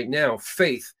 even right now,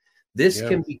 faith. This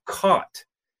can be caught.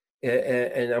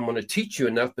 And I'm going to teach you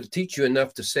enough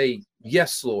to say,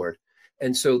 yes, Lord.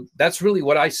 And so that's really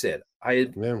what I said.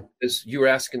 As you were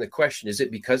asking the question, is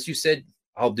it because you said,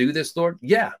 I'll do this, Lord?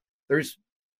 Yeah,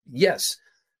 yes.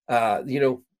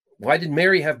 Why did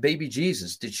Mary have baby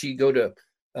Jesus? Did she go to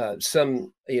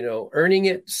some, earning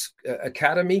it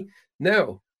academy?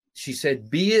 No, she said,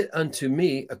 be it unto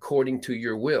me according to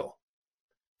your will.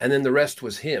 And then the rest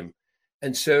was him.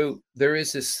 And so there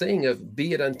is this thing of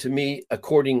be it unto me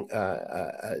according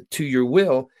to your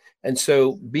will. And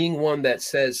so being one that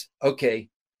says, okay,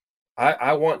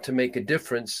 I want to make a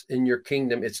difference in your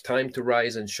kingdom. It's time to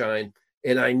rise and shine.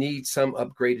 And I need some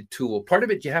upgraded tool. Part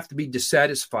of it, you have to be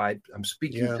dissatisfied. I'm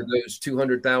speaking to those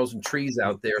 200,000 trees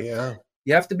out there. Yeah.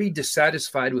 You have to be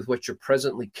dissatisfied with what you're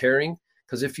presently carrying.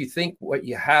 Because if you think what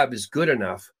you have is good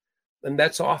enough, and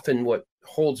that's often what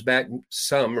holds back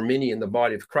some or many in the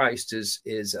body of Christ is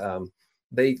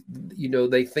they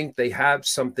think they have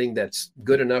something that's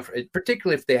good enough,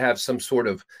 particularly if they have some sort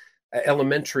of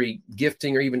elementary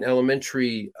gifting or even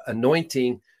elementary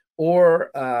anointing,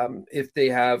 or if they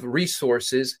have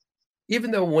resources.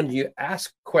 Even though when you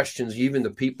ask questions, even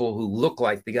the people who look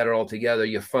like they got it all together,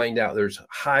 you find out there's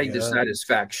high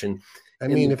dissatisfaction. I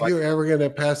mean, if you're ever going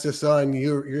to pass this on,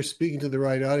 you're speaking to the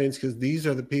right audience, because these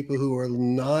are the people who are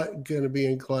not going to be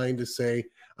inclined to say,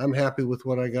 I'm happy with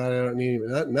what I got. I don't need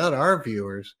it. Not our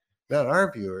viewers,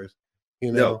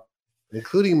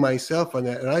 including myself on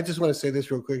that. And I just want to say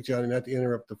this real quick, Johnny, not to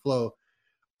interrupt the flow.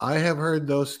 I have heard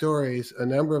those stories a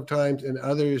number of times, and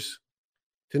others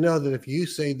to know that if you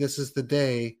say this is the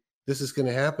day, this is going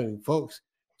to happen. Folks,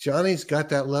 Johnny's got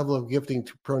that level of gifting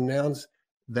to pronounce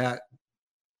that.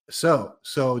 So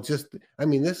just, I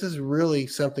mean, this is really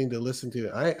something to listen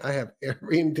to. I have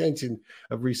every intention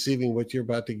of receiving what you're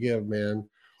about to give, man.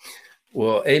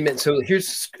 Well, amen. So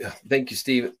thank you,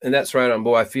 Steve. And that's right on,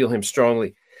 boy. I feel him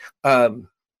strongly.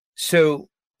 So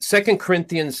 2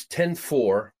 Corinthians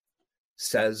 10:4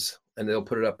 says, and they'll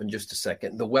put it up in just a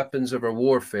second, the weapons of our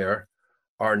warfare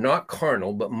are not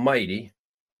carnal, but mighty.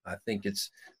 I think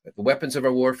it's the weapons of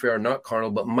our warfare are not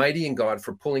carnal, but mighty in God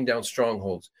for pulling down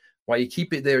strongholds. While you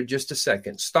keep it there just a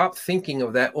second, stop thinking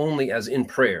of that only as in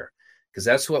prayer, because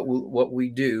that's what we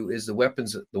do is the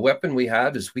weapon we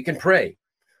have is we can pray.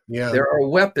 Yeah. There are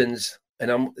weapons,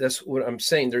 and that's what I'm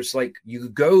saying. There's like you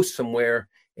go somewhere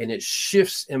and it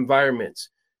shifts environments.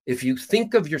 If you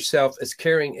think of yourself as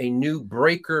carrying a new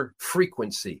breaker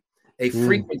frequency, a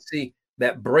frequency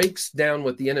that breaks down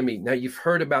with the enemy. Now, you've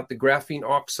heard about the graphene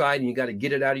oxide, and you got to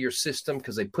get it out of your system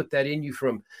because they put that in you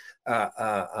from the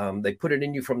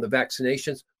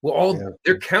vaccinations. Well,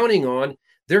 they're counting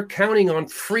on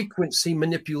frequency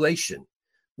manipulation.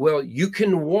 Well, you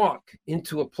can walk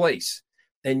into a place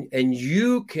and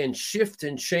you can shift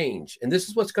and change. And this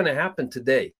is what's going to happen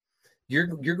today. You're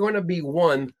going to be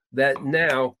one that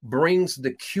now brings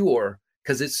the cure,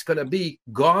 because it's going to be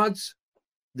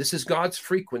this is God's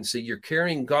frequency. You're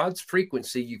carrying God's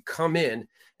frequency. You come in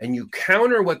and you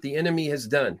counter what the enemy has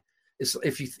done. It's,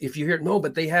 if you hear, no,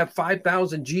 but they have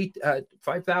 5,000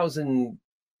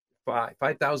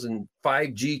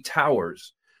 5G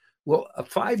towers. Well, a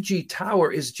 5G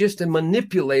tower is just a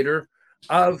manipulator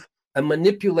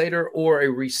or a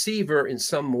receiver in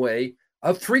some way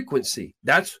of frequency.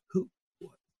 That's who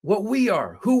we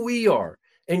are.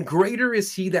 And greater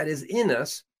is he that is in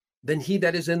us than he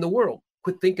that is in the world.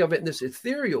 Think of it in this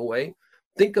ethereal way.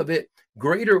 Think of it,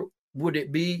 greater would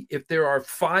it be if there are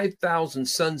 5,000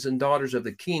 sons and daughters of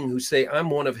the King who say, I'm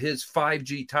one of his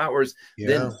 5G towers,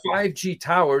 then 5G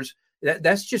towers,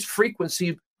 that's just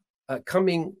frequency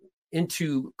coming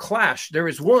into clash. There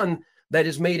is one that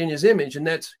is made in his image, and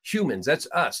that's humans. That's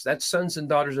us. That's sons and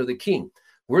daughters of the King.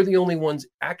 We're the only ones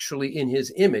actually in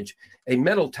his image. A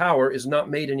metal tower is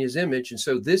not made in his image. And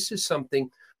so this is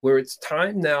something where it's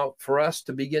time now for us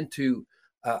to begin to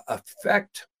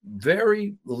affect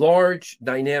very large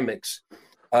dynamics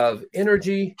of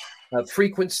energy,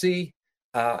 frequency,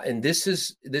 and this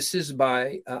is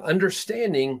by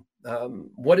understanding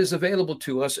what is available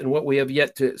to us and what we have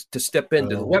yet to step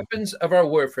into. The weapons of our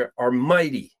warfare are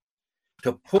mighty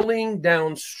to pulling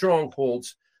down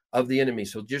strongholds of the enemy.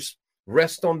 So just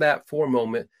rest on that for a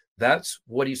moment. That's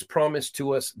what he's promised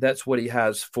to us. That's what he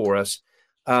has for us.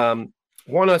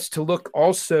 Want us to look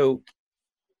also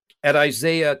at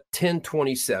Isaiah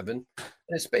 10:27. And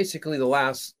it's basically the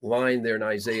last line there in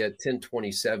Isaiah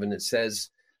 10:27. It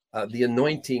says, the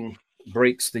anointing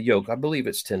breaks the yoke. I believe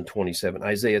it's 10:27.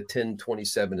 Isaiah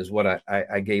 10:27 is what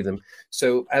I gave them.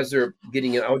 So as they're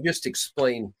getting it, I'll just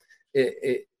explain.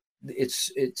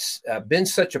 It's been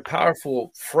such a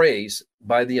powerful phrase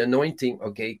by the anointing.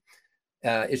 Okay.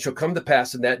 It shall come to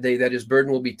pass in that day that his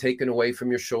burden will be taken away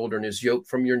from your shoulder and his yoke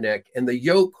from your neck, and the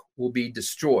yoke will be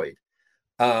destroyed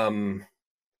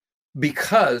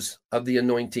because of the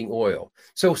anointing oil.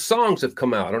 So songs have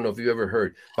come out. I don't know if you ever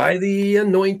heard, by the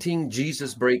anointing,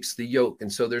 Jesus breaks the yoke.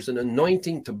 And so there's an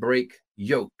anointing to break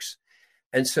yokes.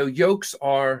 And so yokes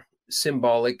are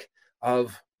symbolic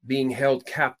of being held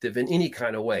captive in any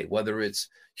kind of way, whether it's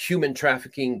human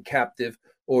trafficking captive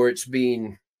or it's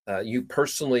being you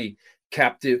personally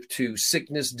captive to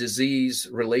sickness, disease,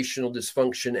 relational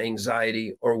dysfunction,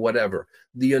 anxiety, or whatever.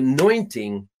 The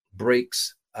anointing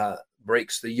breaks the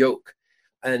yoke.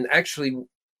 And actually,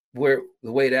 the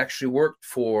way it actually worked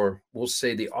for, we'll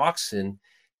say, the oxen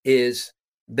is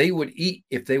they would eat,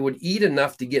 if they would eat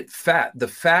enough to get fat, the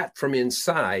fat from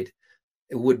inside,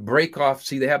 it would break off.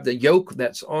 See, they have the yoke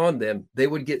that's on them. They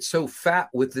would get so fat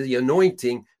with the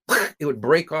anointing, it would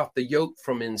break off the yoke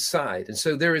from inside. And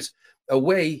so there is a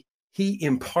way he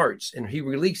imparts and he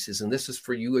releases, and this is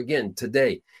for you again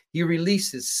today. He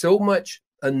releases so much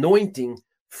anointing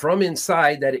from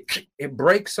inside that it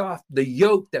breaks off the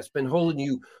yoke that's been holding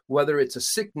you, whether it's a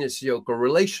sickness yoke, a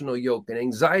relational yoke, an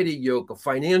anxiety yoke, a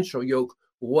financial yoke,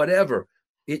 whatever.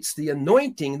 It's the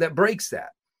anointing that breaks that.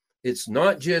 It's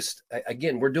not just,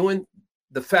 again, we're doing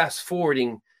the fast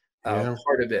forwarding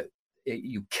part of it.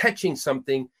 You catching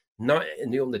something, not,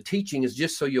 and the teaching is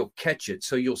just so you'll catch it,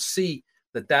 so you'll see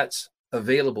that that's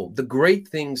available. The great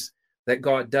things that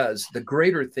God does, the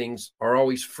greater things are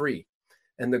always free.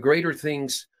 And the greater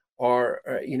things are,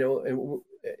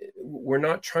 we're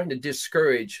not trying to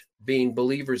discourage being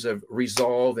believers of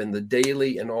resolve and the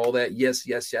daily and all that. Yes,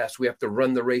 yes, yes. We have to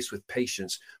run the race with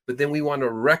patience, but then we want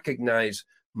to recognize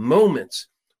moments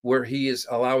where he is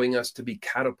allowing us to be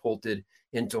catapulted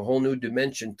into a whole new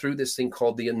dimension through this thing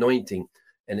called the anointing.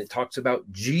 And it talks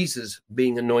about Jesus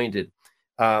being anointed.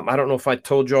 I don't know if I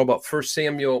told you all about 1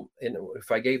 Samuel, and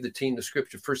if I gave the team the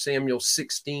scripture, 1 Samuel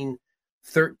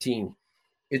 16:13.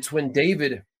 It's when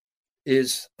David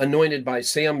is anointed by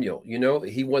Samuel. You know,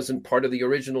 he wasn't part of the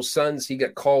original sons. He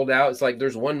got called out. It's like,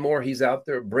 there's one more. He's out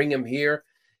there. Bring him here.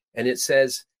 And it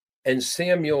says, and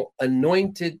Samuel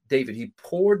anointed David. He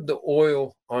poured the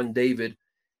oil on David.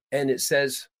 And it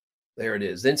says, there it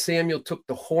is. Then Samuel took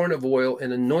the horn of oil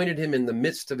and anointed him in the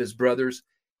midst of his brothers.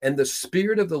 And the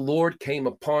Spirit of the Lord came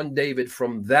upon David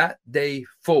from that day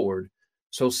forward.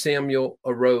 So Samuel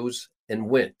arose and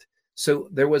went. So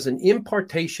there was an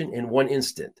impartation in one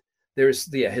instant.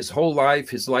 There's his whole life,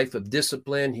 his life of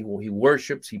discipline. He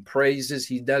worships, he praises,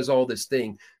 he does all this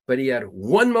thing. But he had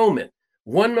one moment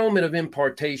of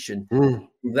impartation.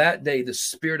 That day, the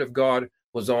Spirit of God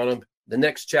was on him. The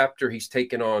next chapter, he's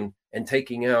taken on and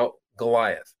taking out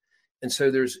Goliath. And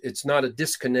so it's not a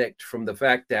disconnect from the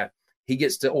fact that he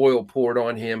gets the oil poured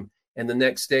on him. And the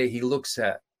next day he looks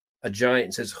at a giant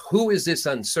and says, who is this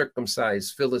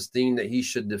uncircumcised Philistine that he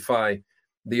should defy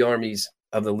the armies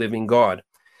of the living God?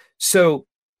 So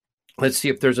let's see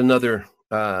if there's another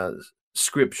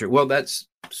scripture. Well, that's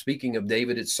speaking of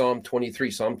David. It's Psalm 23.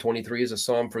 Psalm 23 is a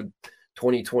psalm for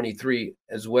 2023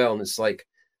 as well. And it's like,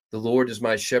 the Lord is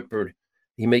my shepherd.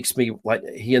 He makes me like,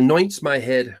 he anoints my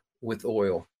head with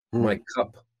oil. My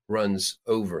cup runs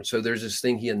over. So there's this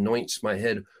thing, he anoints my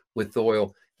head with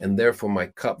oil, and therefore my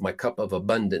cup of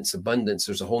abundance,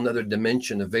 there's a whole nother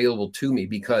dimension available to me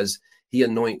because he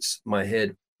anoints my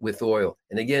head with oil.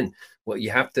 And again, what you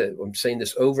have to, I'm saying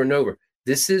this over and over,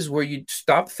 this is where you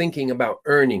stop thinking about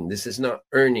earning. This is not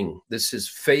earning. This is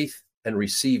faith and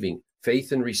receiving.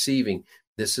 Faith and receiving.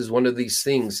 This is one of these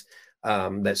things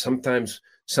that sometimes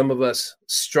some of us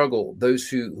struggle. Those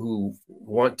who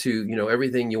want to,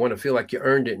 everything, you want to feel like you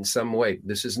earned it in some way.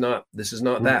 This is not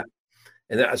that.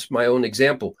 And that's my own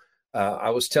example. I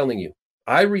was telling you,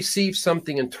 I received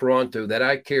something in Toronto that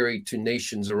I carried to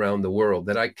nations around the world,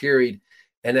 that I carried.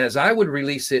 And as I would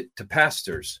release it to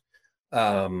pastors,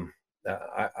 I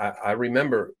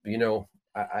remember,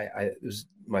 it was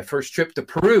my first trip to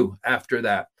Peru after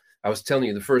that. I was telling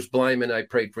you, the first blind man I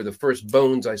prayed for, the first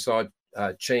bones I saw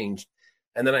changed.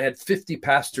 And then I had 50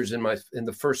 pastors in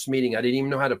the first meeting. I didn't even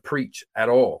know how to preach at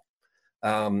all.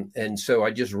 And so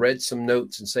I just read some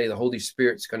notes and say, the Holy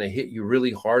Spirit's going to hit you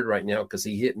really hard right now, because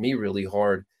he hit me really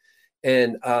hard.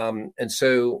 And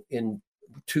so in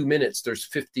 2 minutes, there's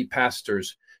 50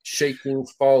 pastors shaking,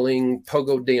 falling,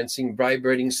 pogo dancing,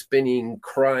 vibrating, spinning,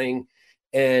 crying.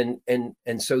 And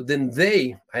so then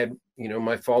I had,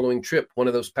 my following trip, one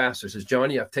of those pastors says,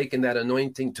 Johnny, I've taken that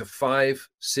anointing to 5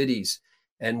 cities,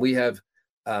 and we have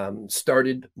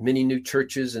started many new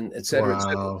churches, and et cetera.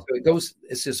 Wow. So it goes,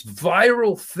 it's this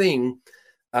viral thing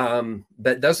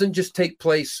that doesn't just take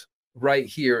place right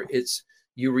here. It's,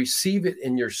 you receive it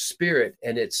in your spirit,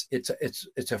 and it's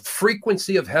a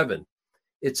frequency of heaven.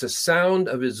 It's a sound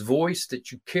of his voice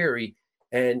that you carry.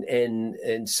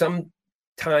 And sometime,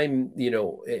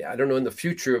 I don't know in the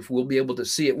future if we'll be able to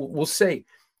see it. We'll say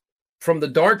from the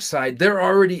dark side, they're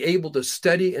already able to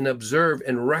study and observe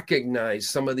and recognize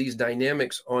some of these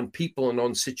dynamics on people and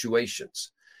on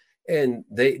situations. And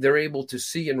they're able to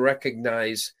see and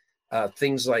recognize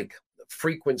things like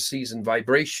frequencies and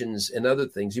vibrations and other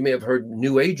things. You may have heard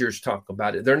New Agers talk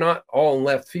about it. They're not all in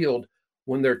left field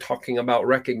when they're talking about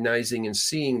recognizing and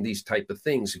seeing these type of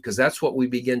things, because that's what we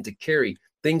begin to carry,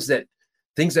 things that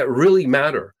really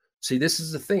matter. See, this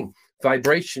is the thing,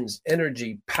 vibrations,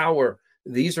 energy, power.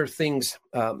 These are things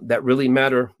that really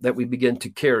matter that we begin to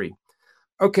carry.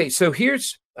 Okay, so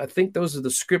I think those are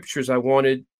the scriptures I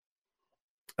wanted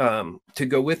to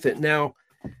go with it. Now,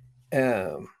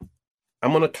 I'm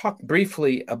going to talk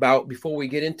briefly about, before we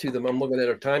get into them, I'm looking at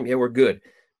our time. Yeah, we're good.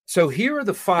 So here are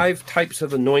the 5 types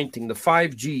of anointing, the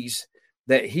 5 G's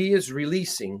that he is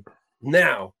releasing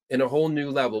now in a whole new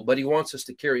level, but he wants us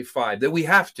to carry 5, that we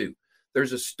have to.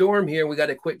 There's a storm here. We got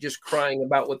to quit just crying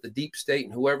about what the deep state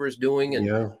and whoever is doing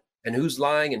and who's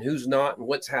lying and who's not and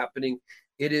what's happening.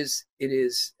 It's,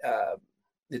 I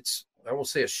won't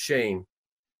say a shame,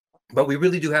 but we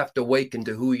really do have to awaken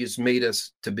to who he has made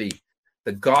us to be.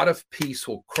 The God of peace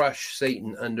will crush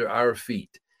Satan under our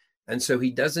feet. And so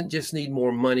he doesn't just need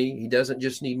more money. He doesn't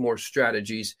just need more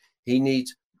strategies. He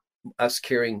needs us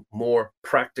carrying more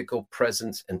practical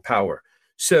presence and power.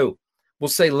 So we'll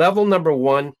say level number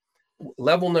 1,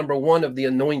 level number one of the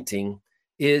anointing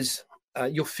is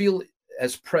you'll feel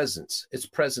as presence. It's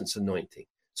presence anointing.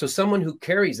 So someone who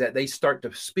carries that, they start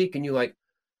to speak and you're like,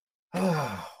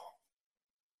 oh,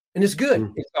 and it's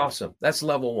good. It's awesome. That's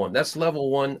level one. That's level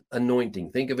one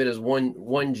anointing. Think of it as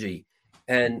 1G.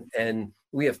 And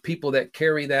we have people that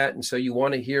carry that. And so you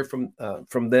want to hear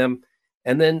from them.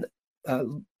 And then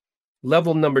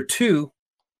level number two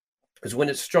is when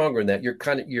it's stronger than that. You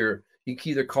can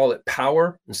either call it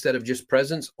power instead of just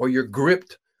presence, or you're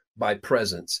gripped by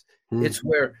presence. It's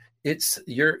where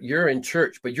you're in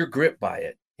church, but you're gripped by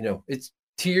it. It's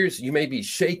tears. You may be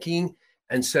shaking.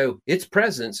 And so it's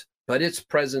presence, but it's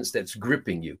presence that's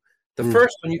gripping you. The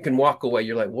first one, you can walk away.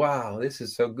 You're like, wow, this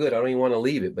is so good. I don't even want to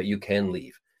leave it, but you can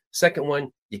leave. Second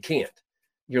one, you can't.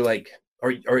 You're like,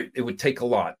 or it would take a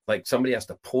lot. Like somebody has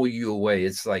to pull you away.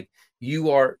 It's like you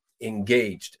are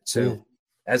engaged. So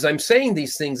as I'm saying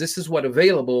these things, this is what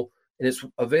available, and it's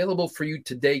available for you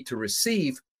today to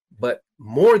receive. But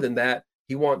more than that,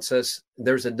 he wants us,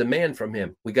 there's a demand from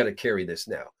him. We got to carry this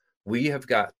now. We have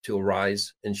got to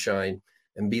arise and shine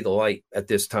and be the light at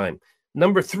this time.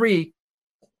 Number three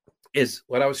is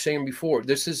what I was saying before.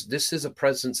 This is a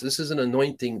presence. This is an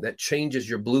anointing that changes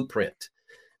your blueprint.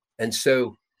 And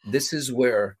so this is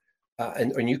where,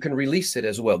 and you can release it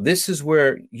as well. This is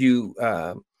where you,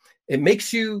 it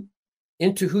makes you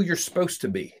into who you're supposed to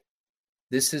be.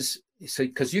 This is so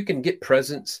because you can get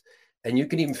presence and you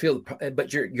can even feel,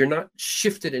 but you're not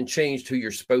shifted and changed who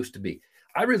you're supposed to be.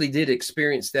 I really did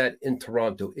experience that in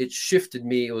Toronto. It shifted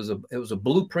me. It was a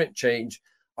blueprint change.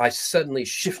 I suddenly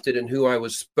shifted in who I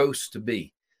was supposed to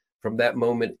be. From that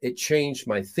moment, it changed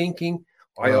my thinking.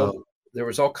 There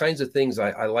was all kinds of things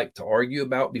I liked to argue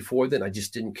about before then. I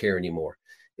just didn't care anymore.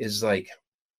 It's like,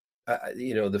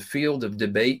 the field of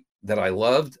debate that I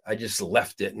loved, I just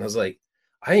left it. And I was like,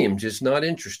 I am just not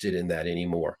interested in that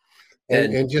anymore.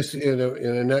 And just in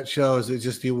a nutshell, is it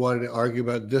just you wanted to argue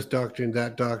about this doctrine,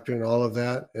 that doctrine, all of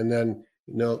that, and then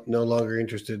no longer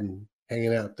interested in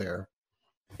hanging out there?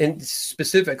 And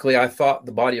specifically, I thought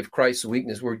the body of Christ's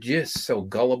weakness, we're just so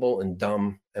gullible and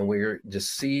dumb, and we're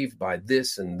deceived by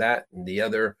this and that and the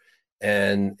other.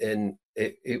 And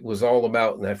it was all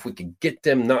about, and if we could get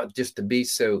them not just to be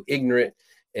so ignorant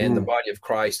in the body of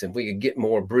Christ, and we could get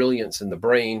more brilliance in the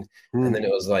brain. And then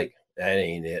it was like, that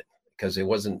ain't it. Because it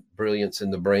wasn't brilliance in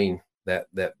the brain that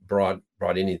brought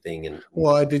anything. And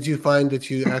well, did you find that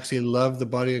you actually loved the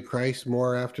body of Christ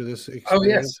more after this experience? Oh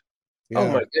yes. Yeah.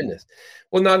 Oh my goodness.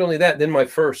 Well, not only that, then my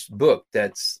first book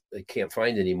I can't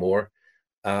find anymore.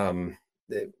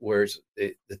 Whereas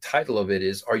the title of it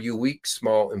is, "Are You Weak,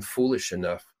 Small, and Foolish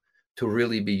Enough to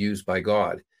Really Be Used by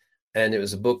God?" And it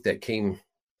was a book that came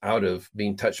out of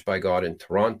being touched by God in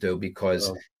Toronto,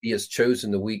 because he has chosen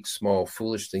the weak, small,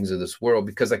 foolish things of this world.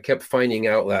 Because I kept finding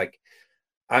out, like,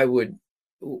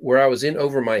 where I was in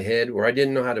over my head, where I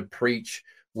didn't know how to preach,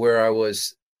 where I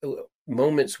was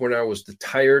moments when I was the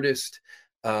tiredest,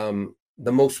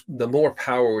 the more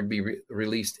power would be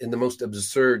released in the most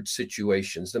absurd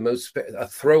situations, a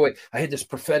throwaway. I had this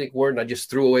prophetic word and I just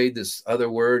threw away this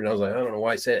other word. And I was like, I don't know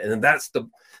why I said it. And then that's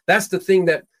the thing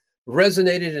that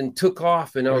resonated and took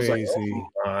off. And I was like, oh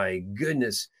my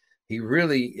goodness, he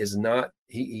really is not,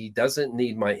 he doesn't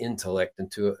need my intellect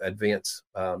and to advance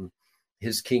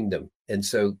his kingdom. And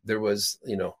so there was,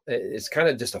 it's kind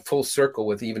of just a full circle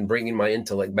with even bringing my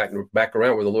intellect back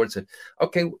around, where the Lord said,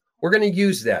 okay, we're going to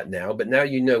use that now, but now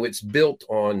it's built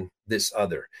on this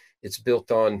other. It's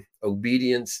built on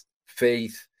obedience,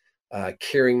 faith,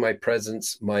 carrying my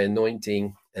presence, my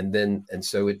anointing, and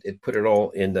so it put it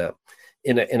all in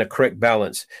a correct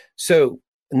balance. So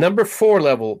number 4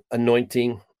 level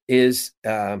anointing is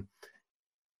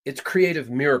it's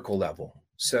creative miracle level.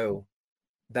 So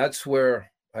that's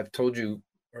where I've told you,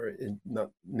 or not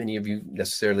many of you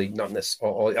necessarily, not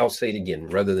necessarily, I'll say it again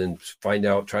rather than find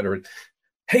out,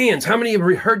 hands. How many have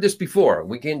heard this before?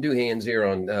 We can't do hands here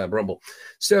on Rumble.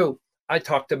 So I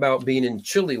talked about being in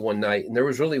Chile one night, and there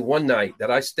was really one night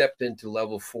that I stepped into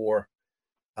level 4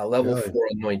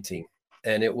 anointing.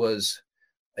 And it was,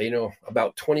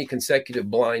 about 20 consecutive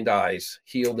blind eyes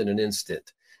healed in an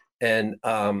instant. And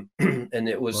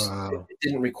it was, it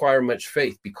didn't require much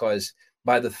faith, because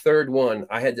by the third one,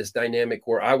 I had this dynamic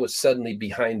where I was suddenly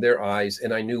behind their eyes,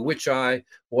 and I knew which eye,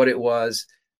 what it was.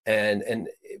 And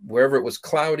wherever it was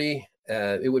cloudy,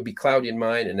 it would be cloudy in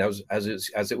mine. And as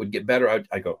it would get better,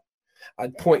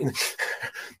 I'd point.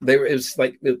 It was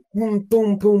like boom,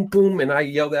 boom, boom, boom, and I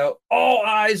yelled out, "All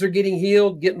eyes are getting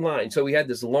healed. Get in line." So we had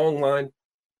this long line,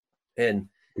 and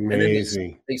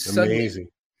amazing. They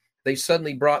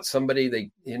suddenly brought somebody.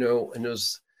 And it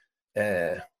was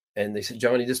and they said,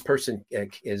 Johnny, this person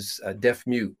is deaf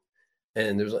mute.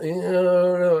 And there's like,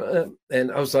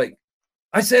 and I was like,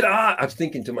 I said, I was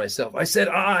thinking to myself, I said,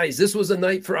 eyes, this was a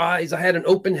night for eyes. I had an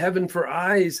open heaven for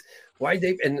eyes. Why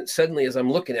they, and suddenly as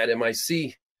I'm looking at him, I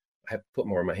see, I have to put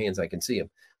more in my hands, I can see him.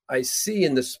 I see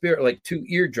in the spirit, like 2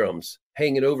 eardrums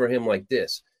hanging over him like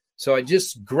this. So I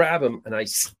just grab him and I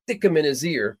stick him in his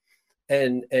ear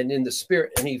and in the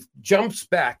spirit, and he jumps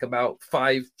back about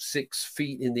 5-6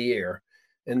 feet in the air,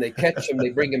 and they catch him, they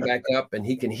bring him back up, and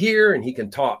he can hear and he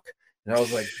can talk. And I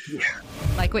was like, yeah.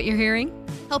 Like what you're hearing?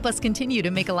 Help us continue to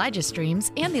make Elijah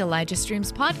Streams and the Elijah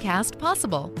Streams podcast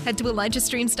possible. Head to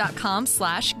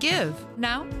ElijahStreams.com/give.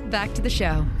 Now, back to the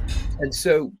show. And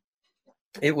so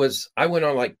I went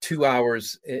on like 2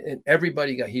 hours, and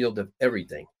everybody got healed of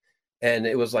everything. And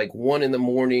it was like 1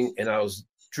 a.m, and I was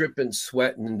dripping,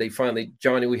 sweating. And they finally,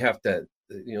 Johnny, we have to,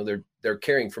 they're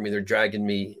caring for me. They're dragging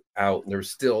me out, and there's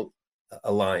still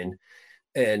a line.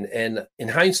 And in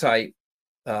hindsight,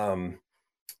 I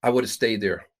would have stayed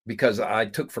there because I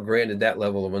took for granted that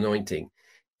level of anointing,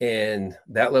 and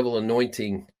that level of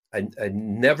anointing, I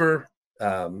never,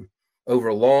 over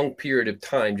a long period of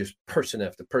time, just person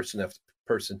after person after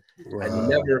person, wow. I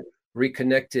never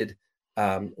reconnected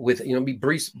with, be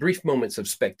brief moments of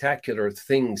spectacular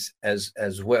things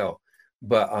as well.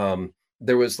 But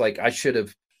there was like, I should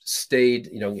have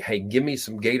stayed, hey, give me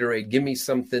some Gatorade, give me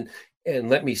something, and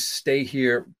let me stay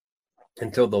here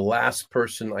until the last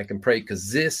person I can pray.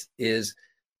 Because this is,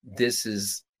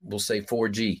 we'll say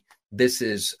 4G. This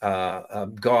is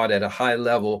God at a high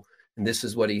level, and this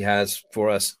is what he has for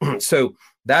us. So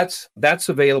that's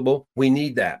available. We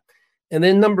need that. And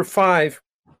then number 5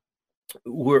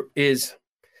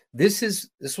 this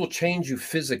will change you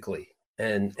physically.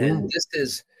 And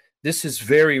this is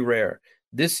very rare.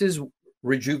 This is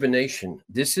rejuvenation.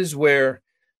 This is where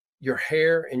your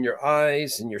hair and your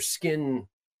eyes and your skin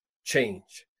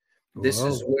change. This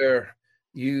is where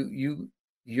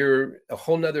you're a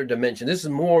whole nother dimension. This is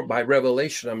more by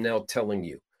revelation. I'm now telling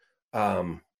you.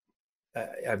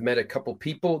 I've met a couple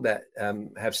people that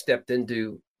have stepped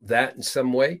into that in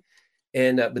some way.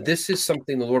 And but this is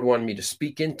something the Lord wanted me to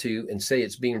speak into and say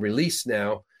it's being released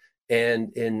now.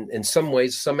 And in some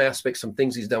ways, some aspects, some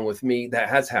things he's done with me, that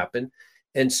has happened.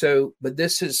 And so, but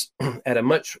this is at a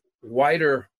much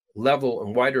wider level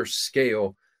and wider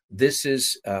scale. This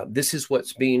is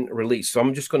what's being released. So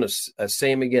I'm just going to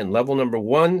say them again. Level number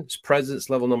 1 is presence.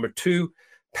 Level number 2,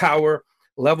 power.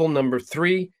 Level number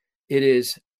 3, it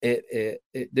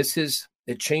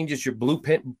changes your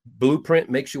blueprint,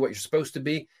 makes you what you're supposed to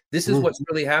be. This is what's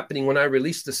really happening when I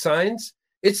release the signs.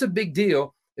 It's a big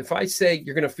deal. If I say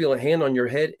you're going to feel a hand on your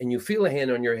head, and you feel a hand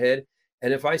on your head,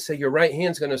 and if I say your right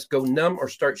hand's going to go numb or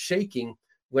start shaking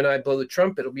when I blow the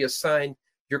trumpet, it'll be a sign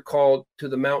you're called to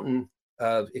the mountain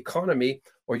of economy,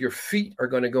 or your feet are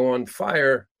going to go on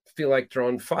fire, feel like they're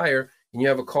on fire, and you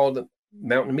have a call to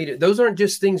mountain media. Those aren't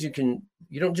just things you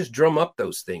don't just drum up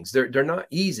those things. They're not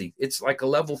easy. It's like a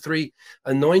level 3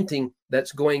 anointing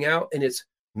that's going out, and it's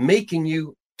making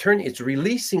you it's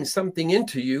releasing something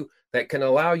into you that can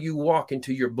allow you walk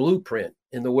into your blueprint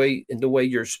in the way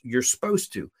you're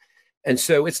supposed to. And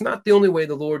so it's not the only way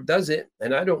the Lord does it.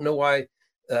 And I don't know why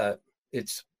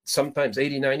it's sometimes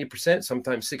 80, 90%,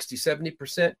 sometimes 60,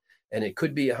 70%, and it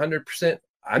could be 100%.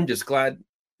 I'm just glad,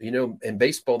 in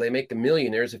baseball, they make the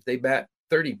millionaires if they bat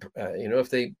 30, if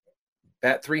they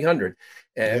bat 300,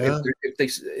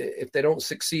 if they don't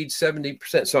succeed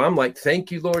 70%. So I'm like,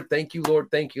 thank you, Lord. Thank you, Lord.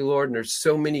 Thank you, Lord. And there's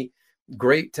so many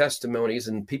great testimonies,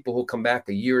 and people will come back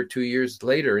a year or 2 years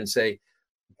later and say,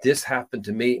 this happened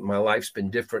to me. My life's been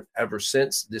different ever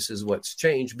since. This is what's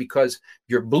changed, because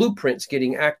your blueprint's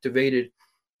getting activated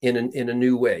in a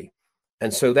new way.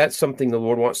 And so that's something the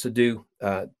Lord wants to do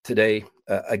today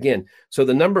again. So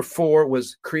the number 4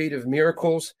 was creative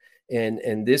miracles.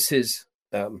 And this is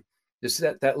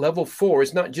that level 4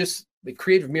 is not just the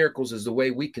creative miracles is the way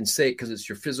we can say it because it's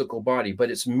your physical body, but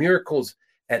it's miracles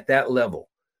at that level.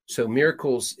 So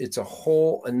miracles, it's a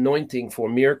whole anointing for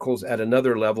miracles at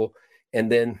another level.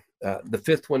 And then the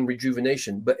 5th one,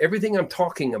 rejuvenation. But everything I'm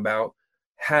talking about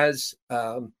has,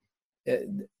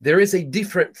 there is a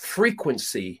different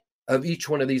frequency of each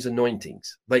one of these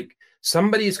anointings. Like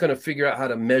somebody is going to figure out how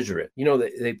to measure it.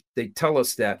 They tell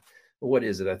us that, what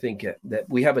is it? I think that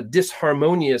we have a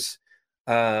disharmonious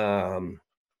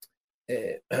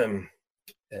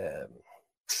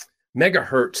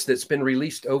megahertz that's been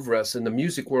released over us, and the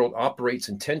music world operates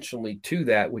intentionally to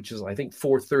that, which is, I think,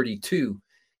 432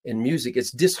 in music.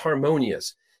 It's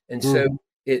disharmonious. And so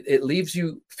it leaves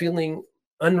you feeling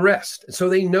unrest. And so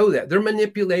they know that they're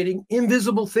manipulating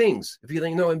invisible things. If you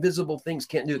think, no, invisible things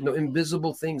can't do it. No,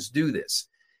 invisible things do this.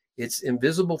 It's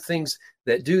invisible things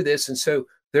that do this. And so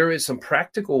there is some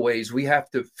practical ways we have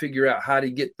to figure out how to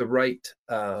get the right,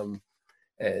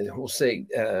 we'll say,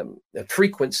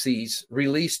 frequencies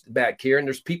released back here. And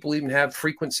there's people even have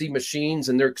frequency machines,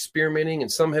 and they're experimenting,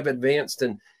 and some have advanced,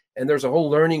 and there's a whole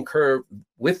learning curve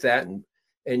with that.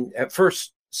 And at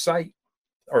first sight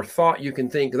or thought, you can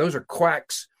think those are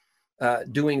quacks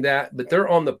doing that, but they're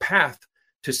on the path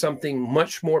to something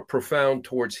much more profound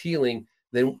towards healing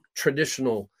than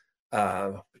traditional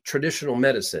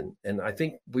medicine. And I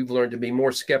think we've learned to be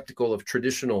more skeptical of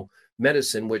traditional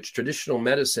medicine, which traditional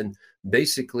medicine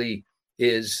basically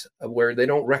is where they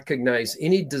don't recognize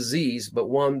any disease, but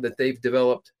one that they've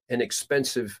developed an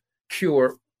expensive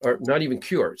cure, or not even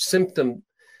cure, symptom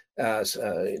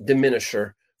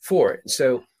diminisher for it.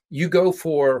 So you go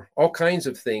for all kinds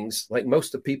of things, like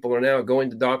most of the people are now going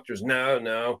to doctors.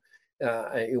 No,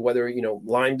 whether,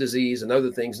 Lyme disease and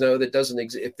other things. No, that doesn't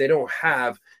exist. If they don't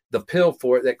have the pill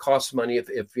for it, that costs money.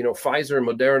 If Pfizer and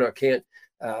Moderna can't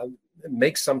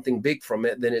make something big from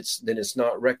it, then it's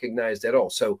not recognized at all.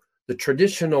 So the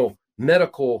traditional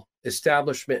medical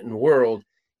establishment and world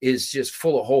is just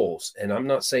full of holes. And I'm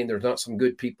not saying there's not some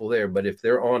good people there, but if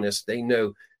they're honest, they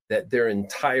know that their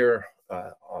entire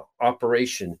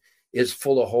operation is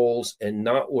full of holes, and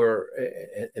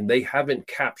they haven't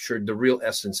captured the real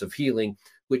essence of healing,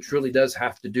 which really does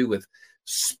have to do with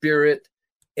spirit,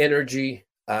 energy,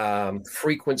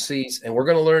 frequencies. And we're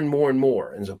going to learn more and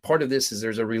more. And so part of this is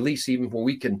there's a release even where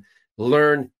we can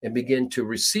learn and begin to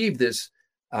receive this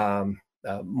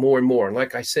more and more. And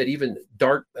like I said, even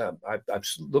I've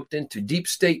looked into deep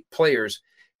state players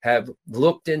have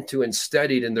looked into and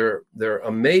studied, and they're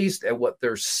amazed at what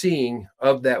they're seeing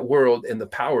of that world and the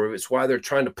power of it. It's why they're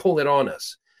trying to pull it on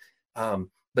us.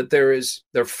 But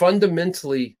they're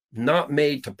fundamentally not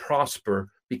made to prosper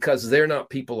because they're not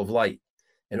people of light.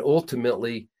 And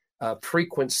ultimately,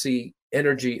 frequency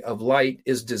energy of light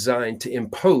is designed to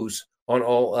impose on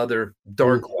all other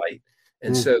dark light.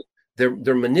 And so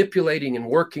they're manipulating and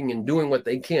working and doing what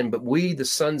they can. But we, the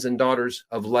sons and daughters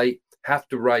of light, have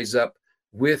to rise up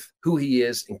with who he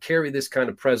is and carry this kind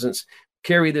of presence,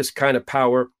 carry this kind of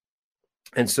power.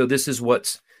 And so this is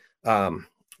what's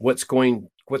going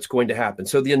to happen.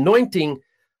 So the anointing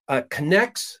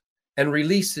connects and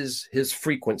releases his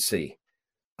frequency.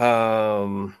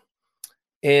 And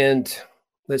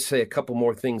let's say a couple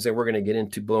more things that we're going to get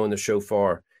into blowing the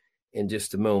shofar in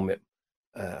just a moment.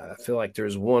 I feel like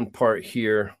there's one part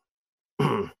here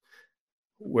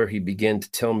where he began to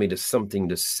tell me something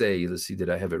to say. Let's see, did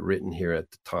I have it written here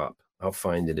at the top? I'll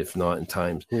find it if not in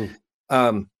times.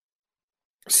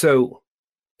 So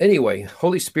anyway,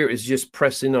 Holy Spirit is just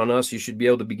pressing on us. You should be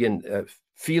able to begin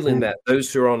feeling that.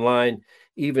 Those who are online,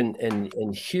 even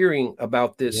and hearing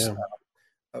about this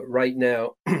right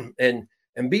now, and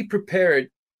be prepared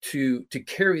to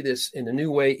carry this in a new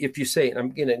way. If you say,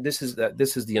 and this is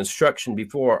the instruction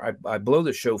before I blow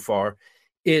the shofar,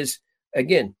 is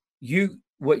again,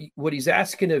 what he's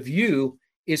asking of you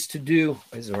is to do.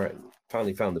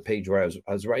 Finally found the page where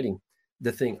I was writing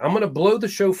the thing. I'm going to blow the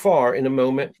shofar in a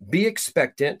moment. Be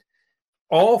expectant.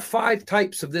 All 5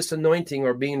 types of this anointing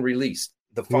are being released.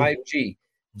 The 5G.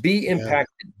 Be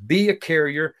impacted. Be a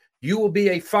carrier. You will be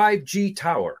a 5G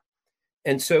tower.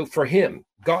 And so for him,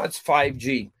 God's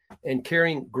 5G and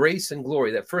carrying grace and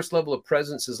glory, that first level of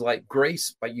presence is like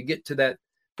grace, but you get to that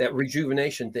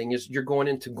rejuvenation thing is you're going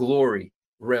into glory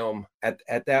realm.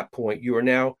 At that point, you are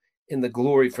now in the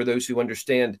glory for those who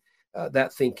understand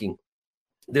that thinking.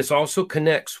 This also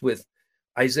connects with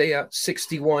Isaiah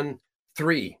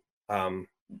 61:3.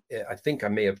 I think I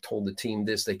may have told the team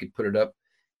this. They could put it up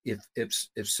if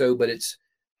so, but it's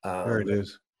there it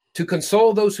is. To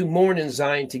console those who mourn in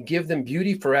Zion, to give them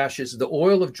beauty for ashes, the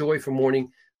oil of joy for mourning,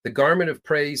 the garment of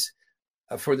praise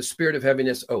for the spirit of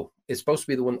heaviness. Oh, it's supposed to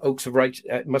be the one, oaks of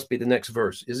righteousness. It must be the next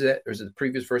verse. Is it? Or is it the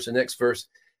previous verse, the next verse?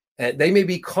 They may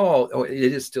be called,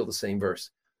 it is still the same verse.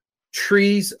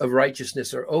 Trees of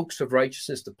righteousness, or oaks of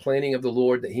righteousness, the planting of the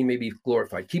Lord, that he may be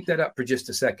glorified. Keep that up for just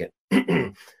a second.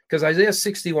 Because Isaiah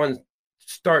 61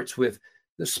 starts with,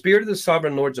 the spirit of the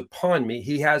sovereign Lord's upon me.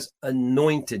 He has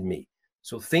anointed me.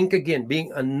 So think again,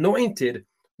 being anointed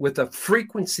with a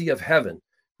frequency of heaven,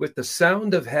 with the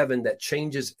sound of heaven that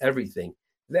changes everything,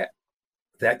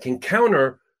 that can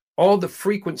counter all the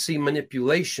frequency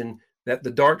manipulation that the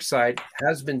dark side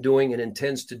has been doing and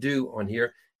intends to do on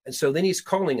here. And so then he's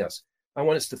calling us. I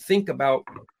want us to think about,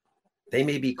 they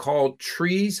may be called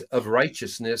trees of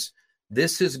righteousness.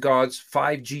 This is God's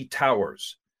 5G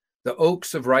towers. the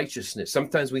oaks of righteousness.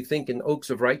 Sometimes we think in oaks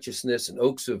of righteousness and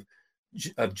oaks of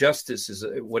justice is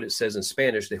what it says in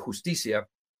Spanish, de justicia.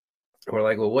 We're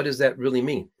like, well, what does that really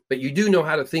mean? But you do know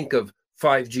how to think of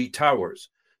 5G towers.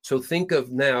 So think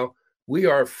of now, we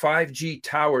are 5G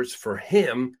towers for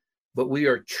him, but we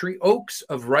are oaks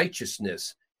of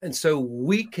righteousness. And so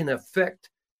we can affect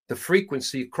the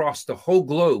frequency across the whole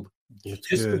globe. That's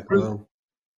just good. Wow.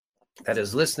 That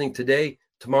is listening today,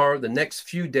 tomorrow, the next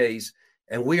few days.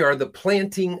 And we are the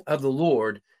planting of the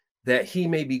Lord that he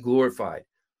may be glorified.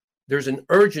 There's an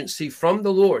urgency from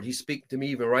the Lord. He's speaking to me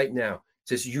even right now.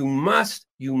 He says, you must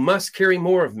carry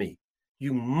more of me.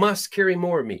 You must carry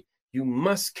more of me. You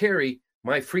must carry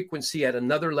my frequency at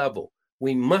another level.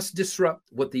 We must disrupt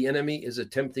what the enemy is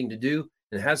attempting to do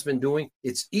and has been doing.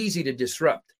 It's easy to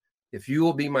disrupt if you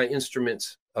will be my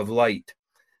instruments of light.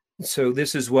 So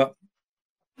this is what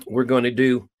we're going to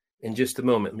do in just a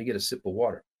moment. Let me get a sip of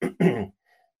water.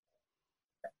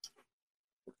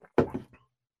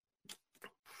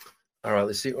 All right,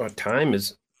 let's see. Our time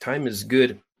is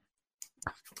good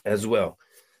as well.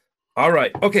 All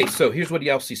right. Okay, so here's what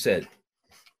else he said.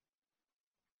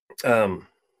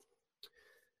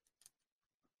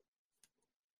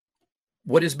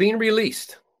 What is being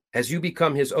released as you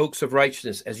become his oaks of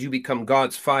righteousness, as you become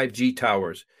God's 5G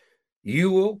towers, you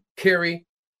will carry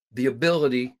the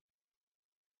ability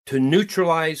to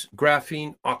neutralize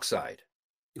graphene oxide.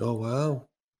 Oh, wow.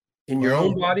 In your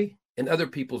own body and other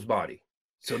people's body.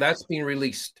 So that's being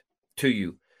released to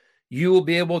you. You will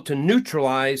be able to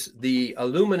neutralize the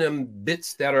aluminum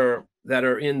bits that are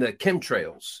in the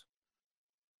chemtrails.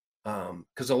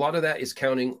 Because a lot of that is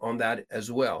counting on that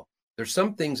as well. There's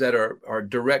some things that are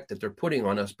direct that they're putting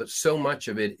on us, but so much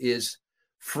of it is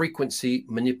frequency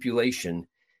manipulation.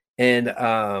 And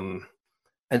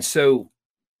so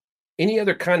any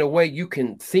other kind of way you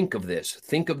can think of this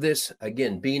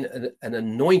again, being an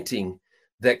anointing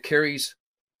that carries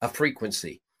a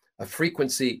frequency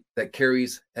that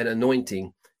carries an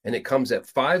anointing, and it comes at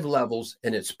 5 levels,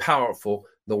 and it's powerful.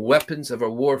 The weapons of our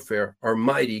warfare are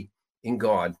mighty in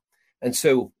God. And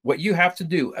so what you have to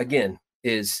do again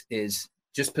is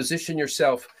just position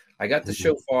yourself. I got the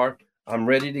shofar. I'm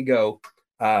ready to go.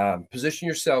 Position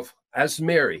yourself as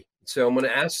Mary. So I'm going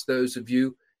to ask those of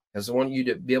you, as I want you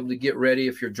to be able to get ready.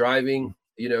 If you're driving,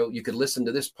 you could listen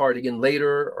to this part again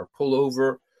later or pull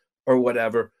over or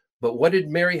whatever. But what did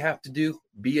Mary have to do?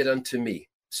 Be it unto me.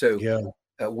 So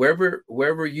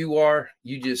wherever you are,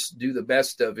 you just do the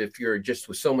best of. If you're just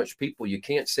with so much people, you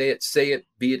can't say it,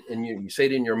 be it in you say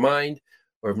it in your mind,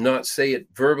 or if not, say it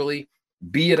verbally.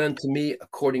 Be it unto me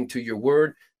according to your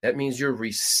word. That means you're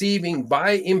receiving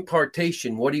by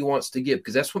impartation what he wants to give,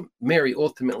 because that's what Mary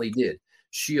ultimately did.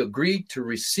 She agreed to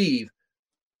receive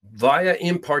via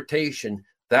impartation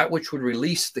that which would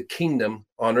release the kingdom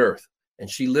on earth. And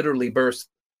she literally birthed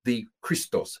the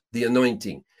Christos, the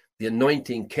anointing. The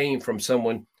anointing came from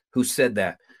someone who said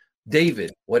that.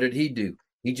 David, what did he do?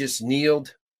 He just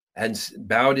kneeled and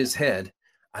bowed his head.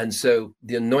 And so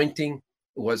the anointing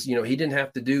was, he didn't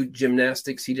have to do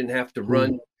gymnastics. He didn't have to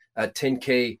run a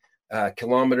 10K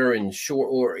kilometer in short,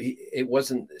 or it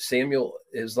wasn't. Samuel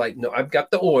is like, no, I've got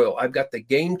the oil. I've got the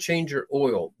game changer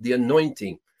oil, the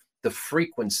anointing, the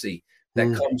frequency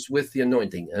that comes with the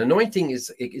anointing. An anointing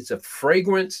is a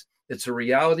fragrance. It's a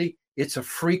reality. It's a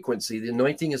frequency. The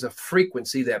anointing is a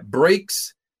frequency that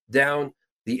breaks down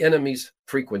the enemy's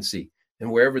frequency and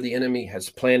wherever the enemy has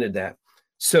planted that.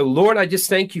 So, Lord, I just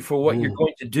thank you for what you're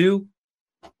going to do.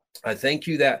 I thank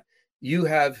you that you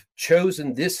have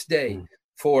chosen this day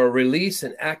for a release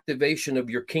and activation of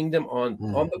your kingdom on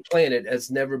the planet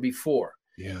as never before.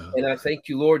 Yeah. And I thank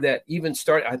you, Lord, that even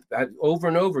over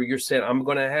and over, you're saying, I'm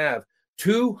going to have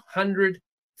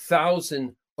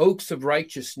 200,000 oaks of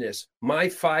righteousness, my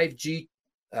 5G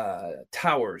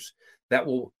towers that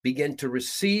will begin to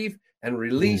receive and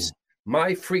release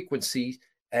my frequency.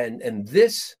 And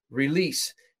this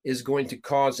release is going to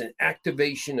cause an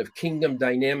activation of kingdom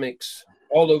dynamics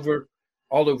all over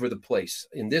the place.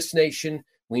 In this nation,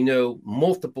 we know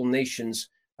multiple nations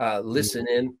listen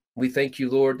in. We thank you,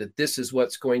 Lord, that this is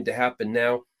what's going to happen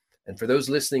now. And for those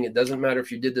listening, it doesn't matter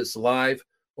if you did this live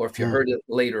or if you heard it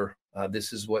later.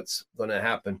 This is what's going to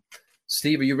happen.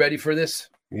 Steve, are you ready for this?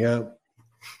 Yeah.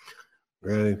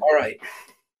 Ready. All right.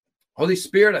 Holy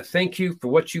Spirit, I thank you for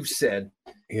what you've said.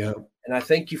 Yeah. And I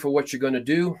thank you for what you're going to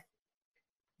do. In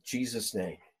Jesus'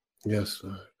 name. Yes,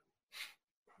 Lord.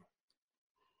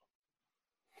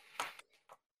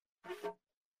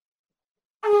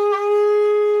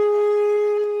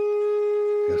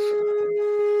 Yes, Lord.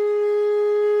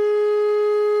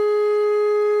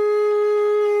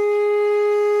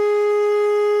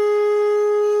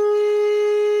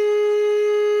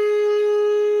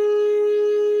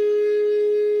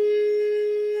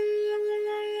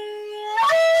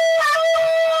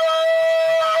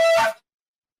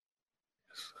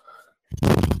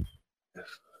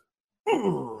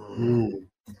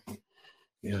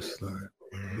 Yes, Lord.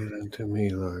 Get unto me,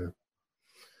 Lord.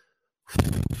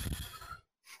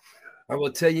 I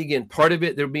will tell you again, part of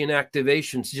it, there'll be an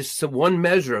activation, just some one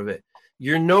measure of it.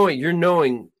 You're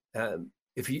knowing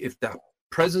if the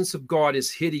presence of God is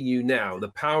hitting you now, the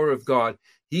power of God,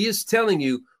 he is telling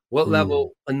you what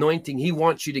level anointing he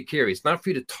wants you to carry. It's not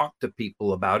for you to talk to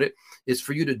people about it. It's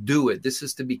for you to do it. This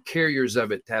is to be carriers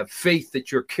of it, to have faith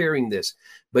that you're carrying this.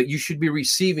 But you should be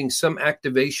receiving some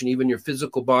activation, even your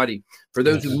physical body. For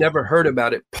those who've never heard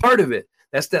about it, part of it,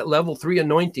 that's that level 3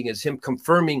 anointing, is him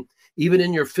confirming even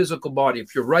in your physical body.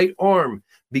 If your right arm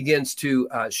begins to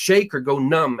shake or go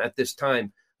numb at this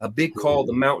time, a big call,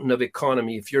 the mountain of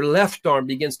economy. If your left arm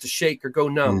begins to shake or go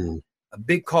numb, a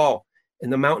big call in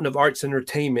the mountain of arts and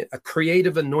entertainment, a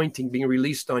creative anointing being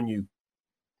released on you.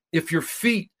 If your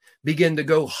feet begin to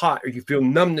go hot or you feel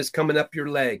numbness coming up your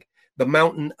leg, the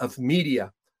mountain of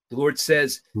media. The Lord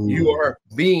says you are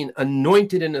being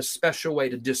anointed in a special way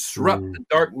to disrupt the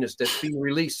darkness that's being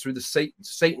released through the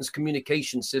Satan's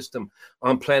communication system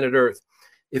on planet Earth.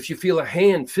 If you feel a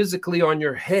hand physically on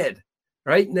your head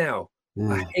right now,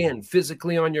 a hand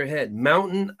physically on your head,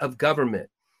 mountain of government,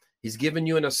 he's given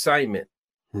you an assignment.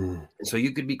 And so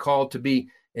you could be called to be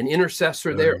an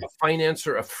intercessor there, a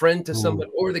financer, a friend to someone,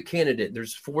 or the candidate.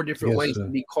 There's 4 different ways to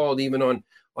be called, even on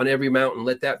every mountain.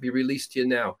 Let that be released to you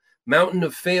now. Mountain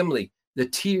of family, the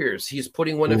tears. He's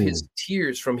putting one of his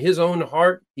tears from his own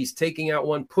heart. He's taking out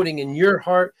one, putting in your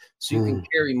heart so you can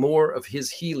carry more of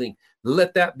his healing.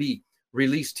 Let that be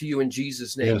released to you in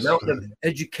Jesus' name. Yes, Mountain of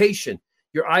education.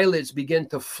 Your eyelids begin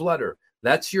to flutter.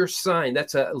 That's your sign.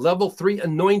 That's a level 3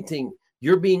 anointing.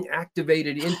 You're being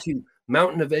activated into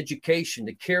mountain of education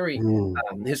to carry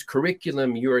his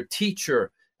curriculum. You're a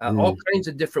teacher. All kinds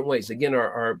of different ways. Again,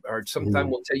 our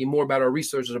sometime we'll tell you more about our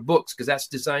resources or books, because that's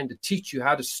designed to teach you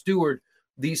how to steward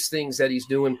these things that he's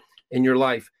doing in your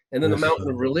life. And then the mountain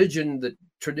of religion, the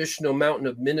traditional mountain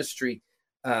of ministry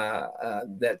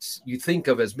that's you think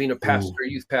of as being a pastor,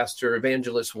 youth pastor,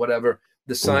 evangelist, whatever.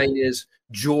 The sign is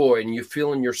joy, and you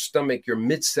feel in your stomach, your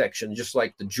midsection, just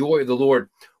like the joy of the Lord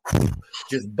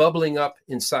just bubbling up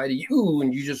inside of you,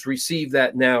 and you just receive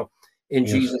that now in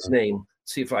Jesus' name.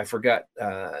 See if I forgot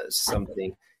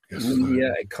something.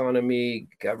 Media, economy,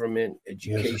 government,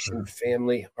 education,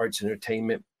 family, arts,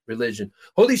 entertainment, religion.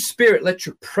 Holy Spirit, let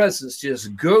your presence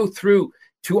just go through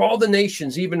to all the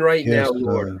nations, even right now,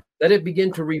 Lord. Let it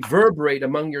begin to reverberate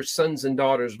among your sons and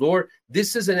daughters, Lord.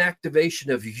 This is an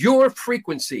activation of your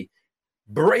frequency.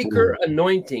 Breaker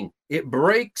anointing. It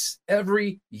breaks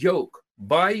every yoke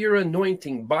by your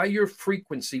anointing, by your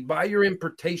frequency, by your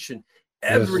impartation.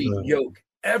 Every yoke,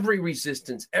 every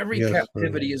resistance, every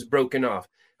captivity is broken off.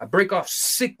 I break off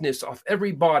sickness off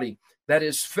every body that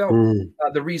has felt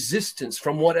the resistance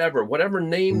from whatever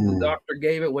name the doctor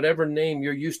gave it, whatever name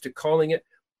you're used to calling it.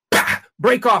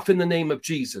 Break off in the name of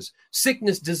Jesus.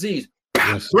 Sickness, disease,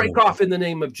 break off in the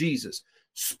name of Jesus.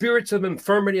 Spirits of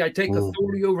infirmity, I take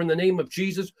authority over in the name of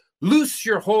Jesus. Loose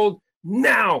your hold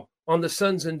now on the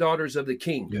sons and daughters of the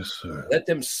King. Yes, sir. Let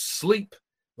them sleep.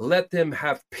 Let them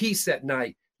have peace at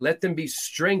night. Let them be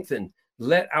strengthened.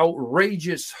 Let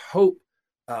outrageous hope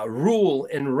rule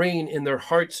and reign in their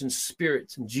hearts and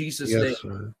spirits in Jesus' name.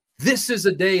 Sir. This is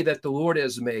a day that the Lord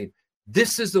has made.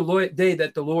 This is the day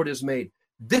that the Lord has made.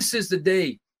 This is the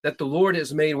day that the Lord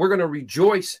has made. We're going to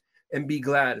rejoice and be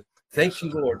glad. Thank you,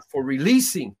 Lord, for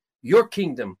releasing your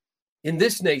kingdom in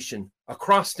this nation,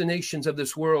 across the nations of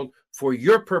this world, for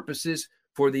your purposes,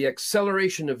 for the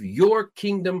acceleration of your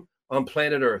kingdom on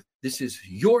planet Earth. This is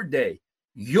your day,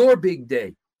 your big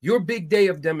day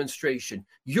of demonstration,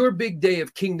 your big day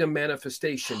of kingdom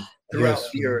manifestation throughout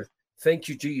the earth. Thank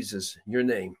you, Jesus, in your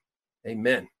name.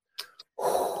 Amen.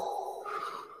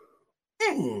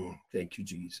 Thank you,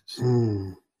 Jesus.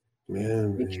 Amen.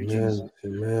 Thank you, Jesus.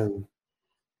 Amen.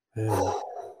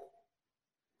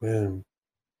 Amen.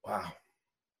 Wow.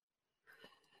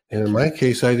 And in my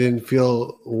case, I didn't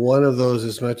feel one of those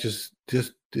as much as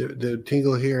just the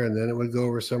tingle here, and then it would go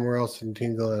over somewhere else and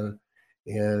tingle.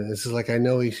 And this is like, I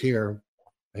know he's here.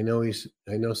 I know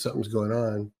something's going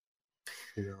on.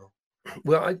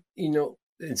 Well,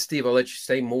 and Steve, I'll let you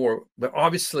say more, but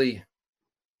obviously,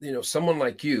 someone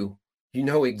like you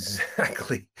know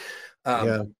exactly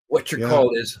what your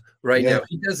call is right now.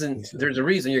 He doesn't, there's a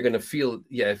reason you're going to feel,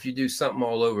 if you do something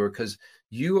all over, because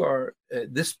you are,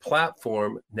 this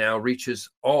platform now reaches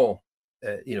all,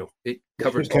 it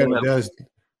covers all. It kind of does,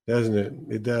 doesn't it?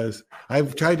 It does.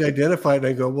 I've tried to identify it and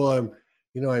I go, well,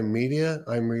 I'm media,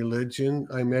 I'm religion,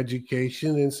 I'm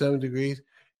education in some degrees.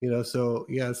 So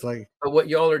yeah, it's like, but what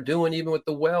y'all are doing, even with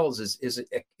the wells, is an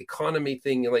economy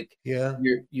thing. Like, yeah,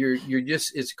 you're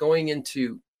just, it's going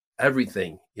into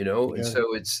everything, and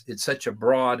so it's such a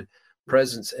broad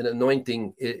presence and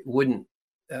anointing. It wouldn't,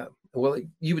 well,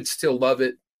 you would still love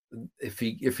it if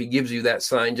he gives you that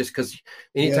sign, just because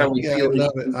anytime we feel I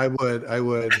love it. I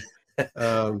would.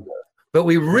 But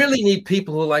we really need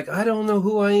people who are like, I don't know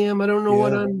who I am. I don't know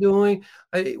what I'm doing.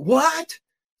 What?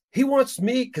 He wants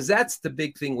me, because that's the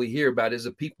big thing we hear about, is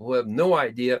the people who have no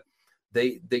idea.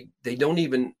 They don't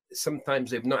even, sometimes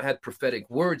they've not had prophetic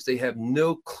words. They have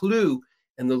no clue,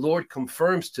 and the Lord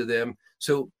confirms to them.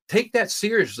 So take that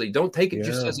seriously. Don't take it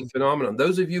just as a phenomenon.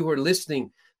 Those of you who are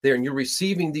listening there and you're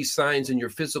receiving these signs in your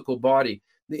physical body,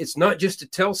 it's not just to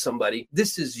tell somebody.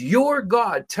 This is your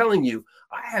God telling you,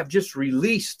 I have just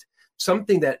released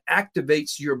something that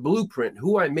activates your blueprint,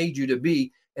 who I made you to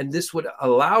be. And this would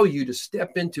allow you to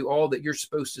step into all that you're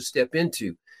supposed to step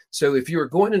into. So if you're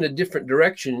going in a different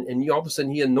direction and all of a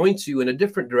sudden he anoints you in a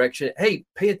different direction, hey,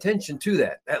 pay attention to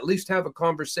that. At least have a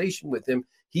conversation with him.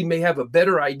 He may have a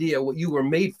better idea what you were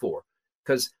made for.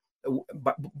 Because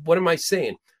what am I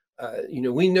saying?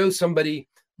 We know somebody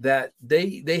that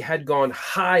they had gone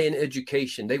high in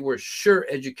education. They were sure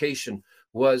education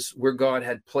was where God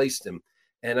had placed them.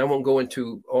 And I won't go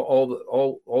into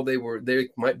all they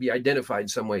might be identified in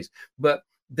some ways, but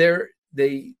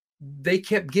they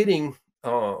kept getting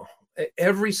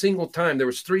every single time. There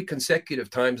was 3 consecutive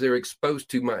times they were exposed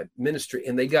to my ministry,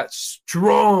 and they got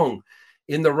strong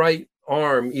in the right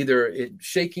arm, either it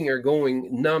shaking or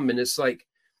going numb. And it's like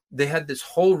they had this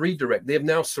whole redirect. They have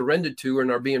now surrendered to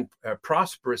and are being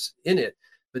prosperous in it,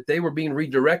 but they were being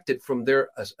redirected from their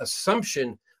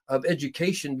assumption of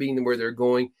education being where they're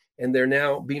going. And they're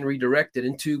now being redirected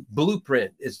into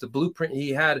blueprint. It's the blueprint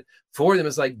he had for them.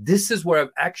 It's like, this is where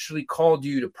I've actually called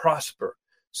you to prosper.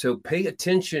 So pay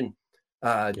attention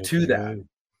to that.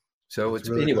 So it's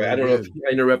really anyway, I don't know if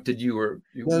I interrupted you or.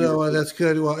 No, that's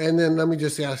good. Well, and then let me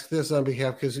just ask this on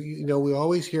behalf, because, we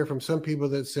always hear from some people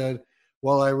that said,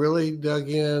 well, I really dug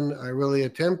in. I really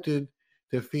attempted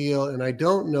to feel, and I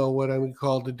don't know what I'm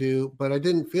called to do, but I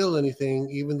didn't feel anything,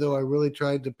 even though I really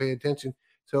tried to pay attention.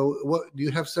 So what do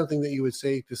you have something that you would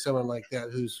say to someone like that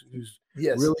who's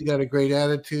really got a great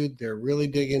attitude? They're really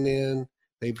digging in.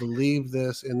 They believe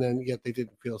this, and then yet they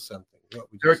didn't feel something.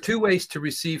 There are 2 ways to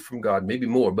receive from God, maybe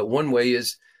more, but one way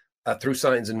is through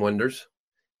signs and wonders,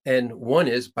 and one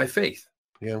is by faith.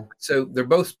 Yeah. So they're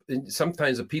both,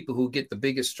 sometimes the people who get the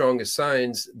biggest, strongest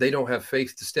signs, they don't have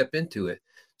faith to step into it.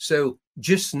 So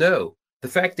just know the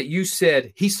fact that you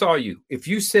said he saw you. If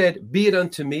you said, be it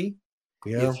unto me,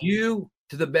 if you,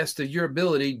 to the best of your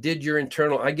ability, did your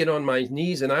internal, I get on my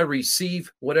knees and I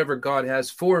receive whatever God has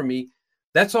for me.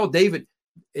 That's all David.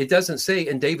 It doesn't say,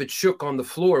 and David shook on the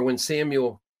floor when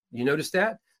Samuel, you notice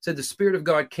that? It said the Spirit of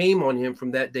God came on him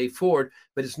from that day forward,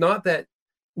 but it's not that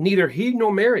neither he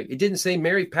nor Mary. It didn't say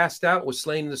Mary passed out, was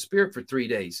slain in the Spirit for 3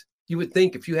 days. You would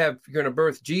think if you're going to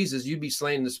birth Jesus, you'd be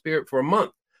slain in the Spirit for a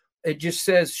month. It just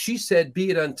says, she said, be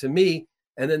it unto me.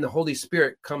 And then the Holy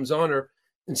Spirit comes on her.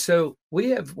 And so we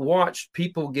have watched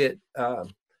people get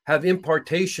have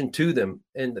impartation to them,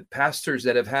 and the pastors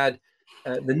that have had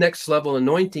the next level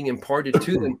anointing imparted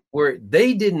to them, where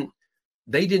they didn't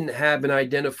have an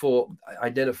identifiable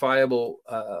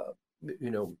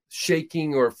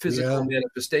shaking or physical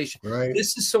manifestation. Right.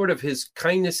 This is sort of his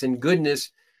kindness and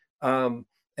goodness, and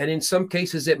in some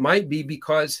cases it might be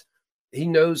because he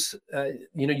knows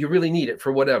you really need it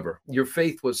for whatever your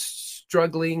faith was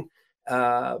struggling,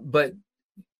 but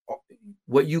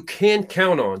what you can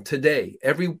count on today,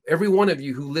 every one of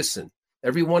you who listen,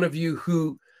 every one of you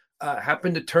who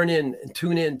happen to tune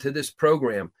in to this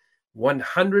program,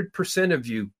 100% of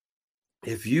you,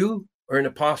 if you are in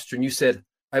a posture and you said,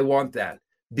 I want that,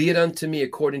 be it unto me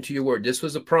according to your word. This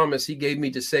was a promise he gave me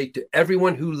to say to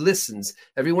everyone who listens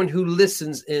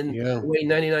in the way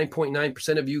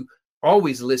 99.9% of you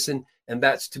always listen, and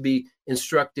that's to be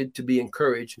instructed, to be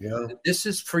encouraged. Yeah. This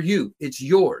is for you. It's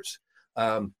yours.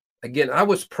 Again, I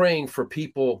was praying for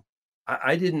people.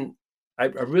 I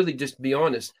really, just to be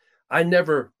honest, I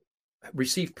never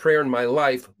received prayer in my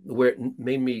life where it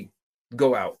made me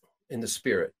go out in the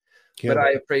Spirit. Yeah. But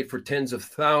I have prayed for tens of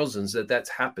thousands that's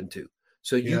happened to.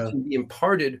 So you can be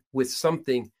imparted with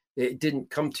something. It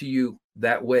didn't come to you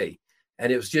that way.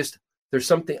 And it was just, there's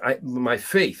something, my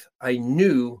faith, I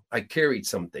knew I carried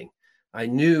something.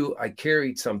 And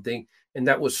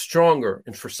that was stronger.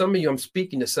 And for some of you, I'm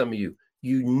speaking to some of you,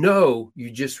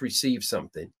 you just received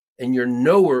something, and your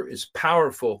knower is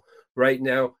powerful right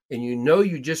now. And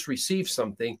you just received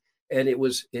something, and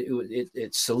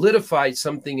it solidified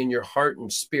something in your heart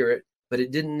and spirit but it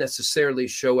didn't necessarily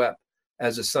show up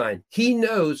as a sign. He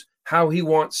knows how he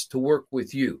wants to work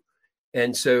with you.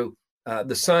 And so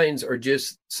the signs are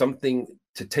just something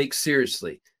to take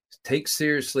seriously. Take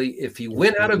seriously. If he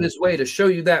went out of his way to show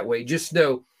you that way, just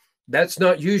know that's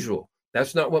not usual.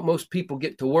 That's not what most people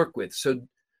get to work with. So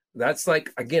that's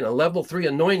like, again, a level 3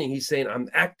 anointing. He's saying, I'm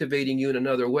activating you in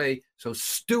another way. So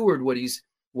steward what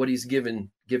he's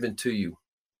given to you.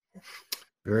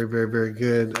 Very, very, very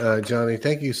good, Johnny.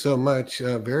 Thank you so much.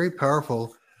 Very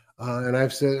powerful. And I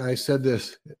said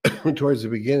this towards the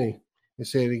beginning. I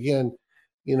say it again,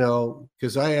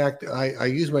 because I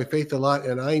use my faith a lot,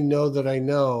 and I know that I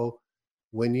know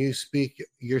when you speak,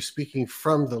 you're speaking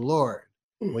from the Lord,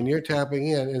 when you're tapping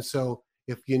in. And so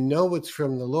if you know it's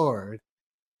from the Lord,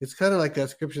 it's kind of like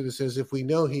that scripture that says, if we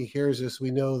know he hears us,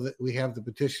 we know that we have the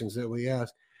petitions that we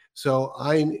ask. So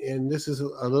and this is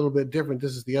a little bit different.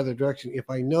 This is the other direction. If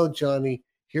I know Johnny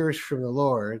hears from the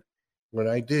Lord, when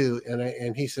I do,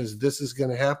 and he says, this is going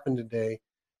to happen today,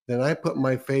 then I put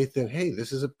my faith in, hey,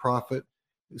 this is a prophet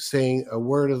saying a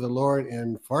word of the Lord,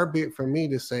 and far be it from me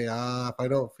to say, if I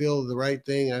don't feel the right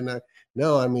thing,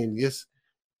 just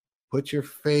put your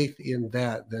faith in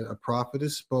that a prophet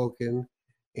has spoken,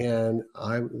 and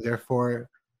I'm therefore,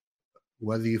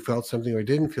 whether you felt something or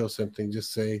didn't feel something,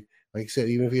 just say, like I said,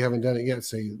 even if you haven't done it yet,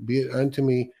 say, be it unto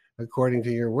me according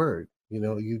to your word.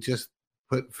 You just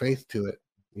put faith to it.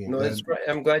 No, that's right.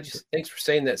 I'm glad thanks for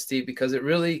saying that, Steve, because it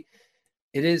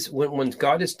is when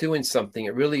God is doing something,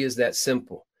 it really is that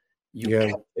simple.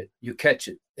 You catch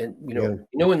it. And,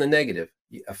 in the negative,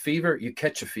 a fever, you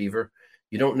catch a fever.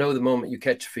 You don't know the moment you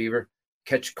catch a fever,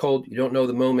 catch a cold. You don't know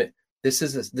the moment. This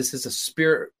is a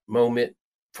spirit moment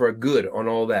for a good on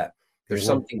all that. There's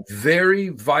something very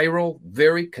viral,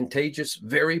 very contagious,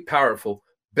 very powerful,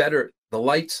 better, the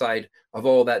light side of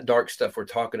all that dark stuff we're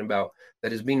talking about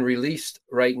that is being released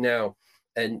right now.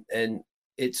 And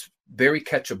it's very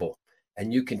catchable,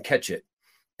 and you can catch it.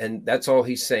 And that's all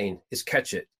he's saying is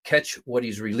catch it. Catch what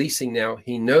he's releasing now.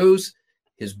 He knows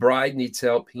his bride needs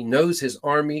help. He knows his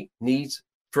army needs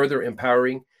further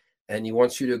empowering. And he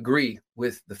wants you to agree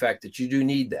with the fact that you do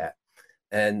need that.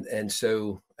 And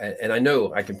so I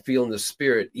know I can feel in the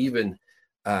spirit, even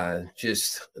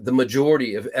just the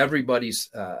majority of everybody's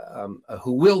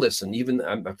who will listen. Even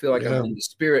I feel like I'm in the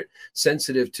spirit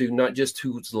sensitive to not just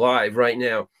who's live right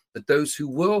now, but those who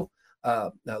will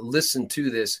listen to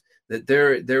this, that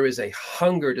there is a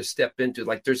hunger to step into.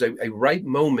 Like there's a right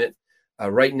moment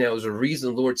right now. Is a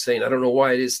reason the Lord's saying, I don't know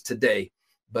why it is today,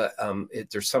 but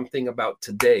there's something about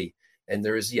today. And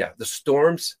there is, the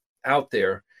storm's out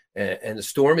there, and the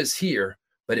storm is here,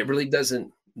 but it really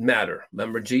doesn't matter.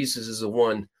 Remember, Jesus is the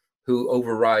one who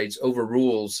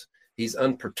overrules. He's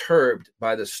unperturbed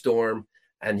by the storm,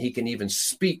 and he can even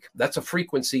speak. That's a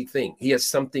frequency thing. He has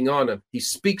something on him. He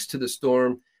speaks to the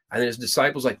storm, and his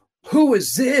disciples like, who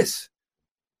is this?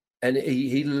 And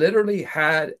he literally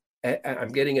had,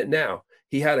 I'm getting it now,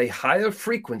 he had a higher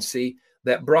frequency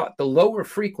that brought the lower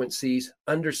frequencies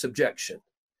under subjection.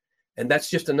 And that's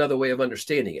just another way of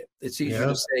understanding it. It's easier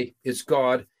to say it's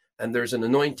God and there's an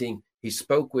anointing he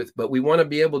spoke with, but we want to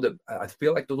be able to, I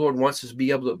feel like the Lord wants us to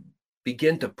be able to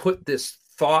begin to put this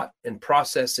thought and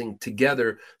processing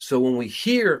together. So when we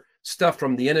hear stuff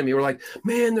from the enemy, we're like,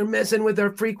 man, they're messing with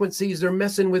our frequencies. They're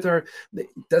messing with it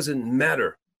doesn't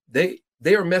matter. They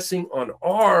are messing on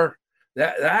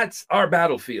that's our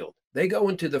battlefield. They go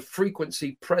into the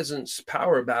frequency, presence,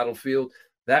 power battlefield.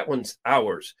 That one's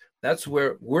ours. That's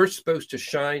where we're supposed to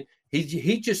shine.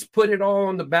 He just put it all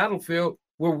on the battlefield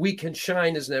where we can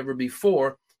shine as never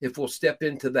before if we'll step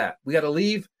into that. We got to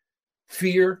leave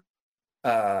fear,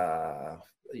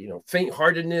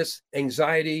 faint-heartedness,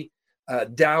 anxiety,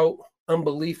 doubt,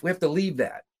 unbelief. We have to leave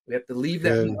that. We have to leave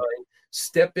that behind.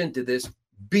 Step into this.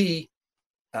 Be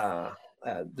the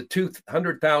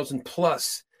 200,000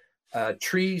 plus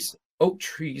trees, oak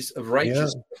trees of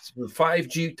righteousness, the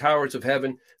 5G towers of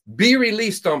heaven. Be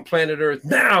released on planet Earth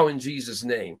now in Jesus'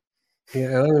 name. Yeah,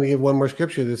 and I'm going to give one more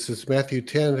scripture. This is Matthew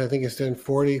 10. I think it's 10,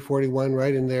 40, 41,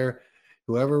 right in there.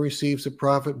 Whoever receives a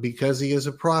prophet because he is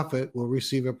a prophet will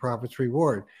receive a prophet's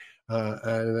reward.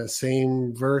 And that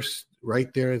same verse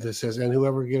right there that says, and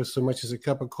whoever gives so much as a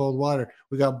cup of cold water.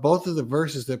 We got both of the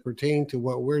verses that pertain to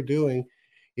what we're doing.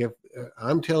 If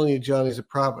I'm telling you John is a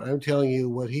prophet, I'm telling you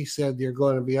what he said, you're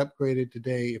going to be upgraded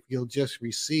today if you'll just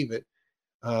receive it.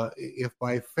 If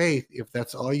by faith, if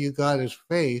that's all you got is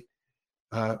faith,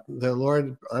 the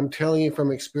Lord, I'm telling you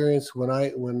from experience,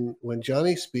 when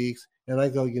Johnny speaks and I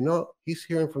go, he's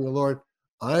hearing from the Lord,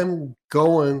 I'm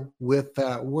going with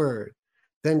that word.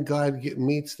 Then God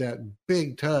meets that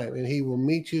big time, and he will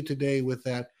meet you today with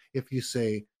that if you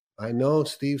say, I know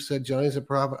Steve said Johnny's a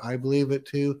prophet. I believe it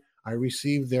too. I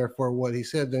received therefore what he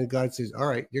said. Then God says, all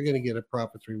right, you're going to get a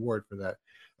prophet's reward for that.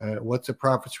 What's a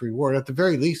prophet's reward? At the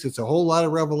very least, it's a whole lot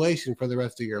of revelation for the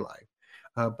rest of your life.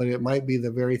 But it might be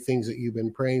the very things that you've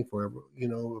been praying for. You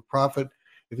know, a prophet,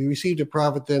 if you received a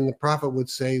prophet, then the prophet would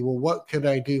say, well, what can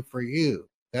I do for you?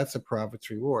 That's a prophet's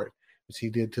reward, which he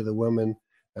did to the woman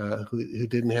who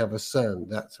didn't have a son,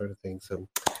 that sort of thing. So,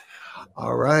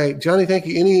 all right, Johnny, thank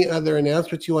you. Any other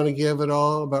announcements you want to give at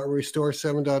all about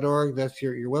restore7.org? That's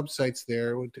your website's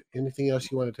there. Anything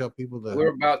else you want to tell people? We're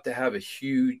about to have a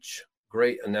huge,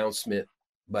 great announcement,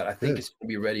 but I think it's going to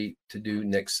be ready to do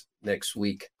next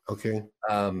week. Okay.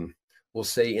 We'll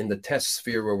say in the test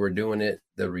sphere where we're doing it,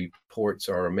 the reports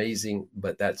are amazing,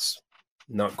 but that's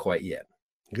not quite yet.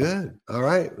 Good. All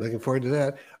right. Looking forward to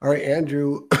that. All right,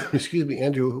 Andrew,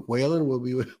 Andrew Whalen will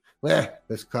be with,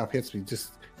 this cough hits me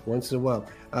just once in a while.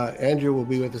 Andrew will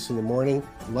be with us in the morning.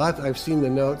 I've seen the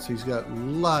notes. He's got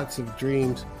lots of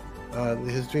dreams.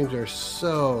 His dreams are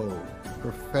so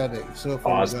prophetic, so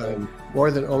awesome. More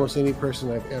than almost any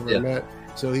person I've ever met.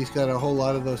 So he's got a whole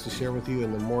lot of those to share with you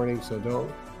in the morning. So do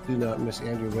not miss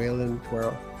Andrew Whalen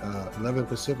tomorrow, 11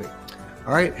 Pacific.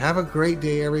 All right. Have a great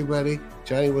day, everybody.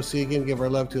 Johnny, we'll see you again. Give our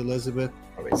love to Elizabeth.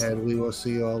 And we will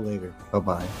see you all later.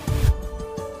 Bye-bye.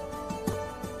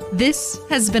 This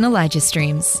has been Elijah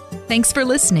Streams. Thanks for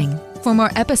listening. For more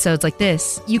episodes like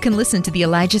this, you can listen to the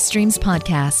Elijah Streams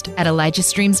podcast at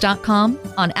ElijahStreams.com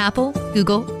on Apple,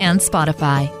 Google, and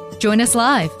Spotify. Join us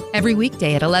live every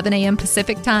weekday at 11 a.m.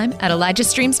 Pacific Time at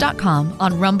ElijahStreams.com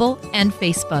on Rumble and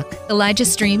Facebook. Elijah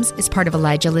Streams is part of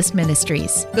Elijah List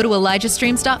Ministries. Go to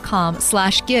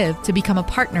ElijahStreams.com/give to become a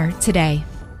partner today.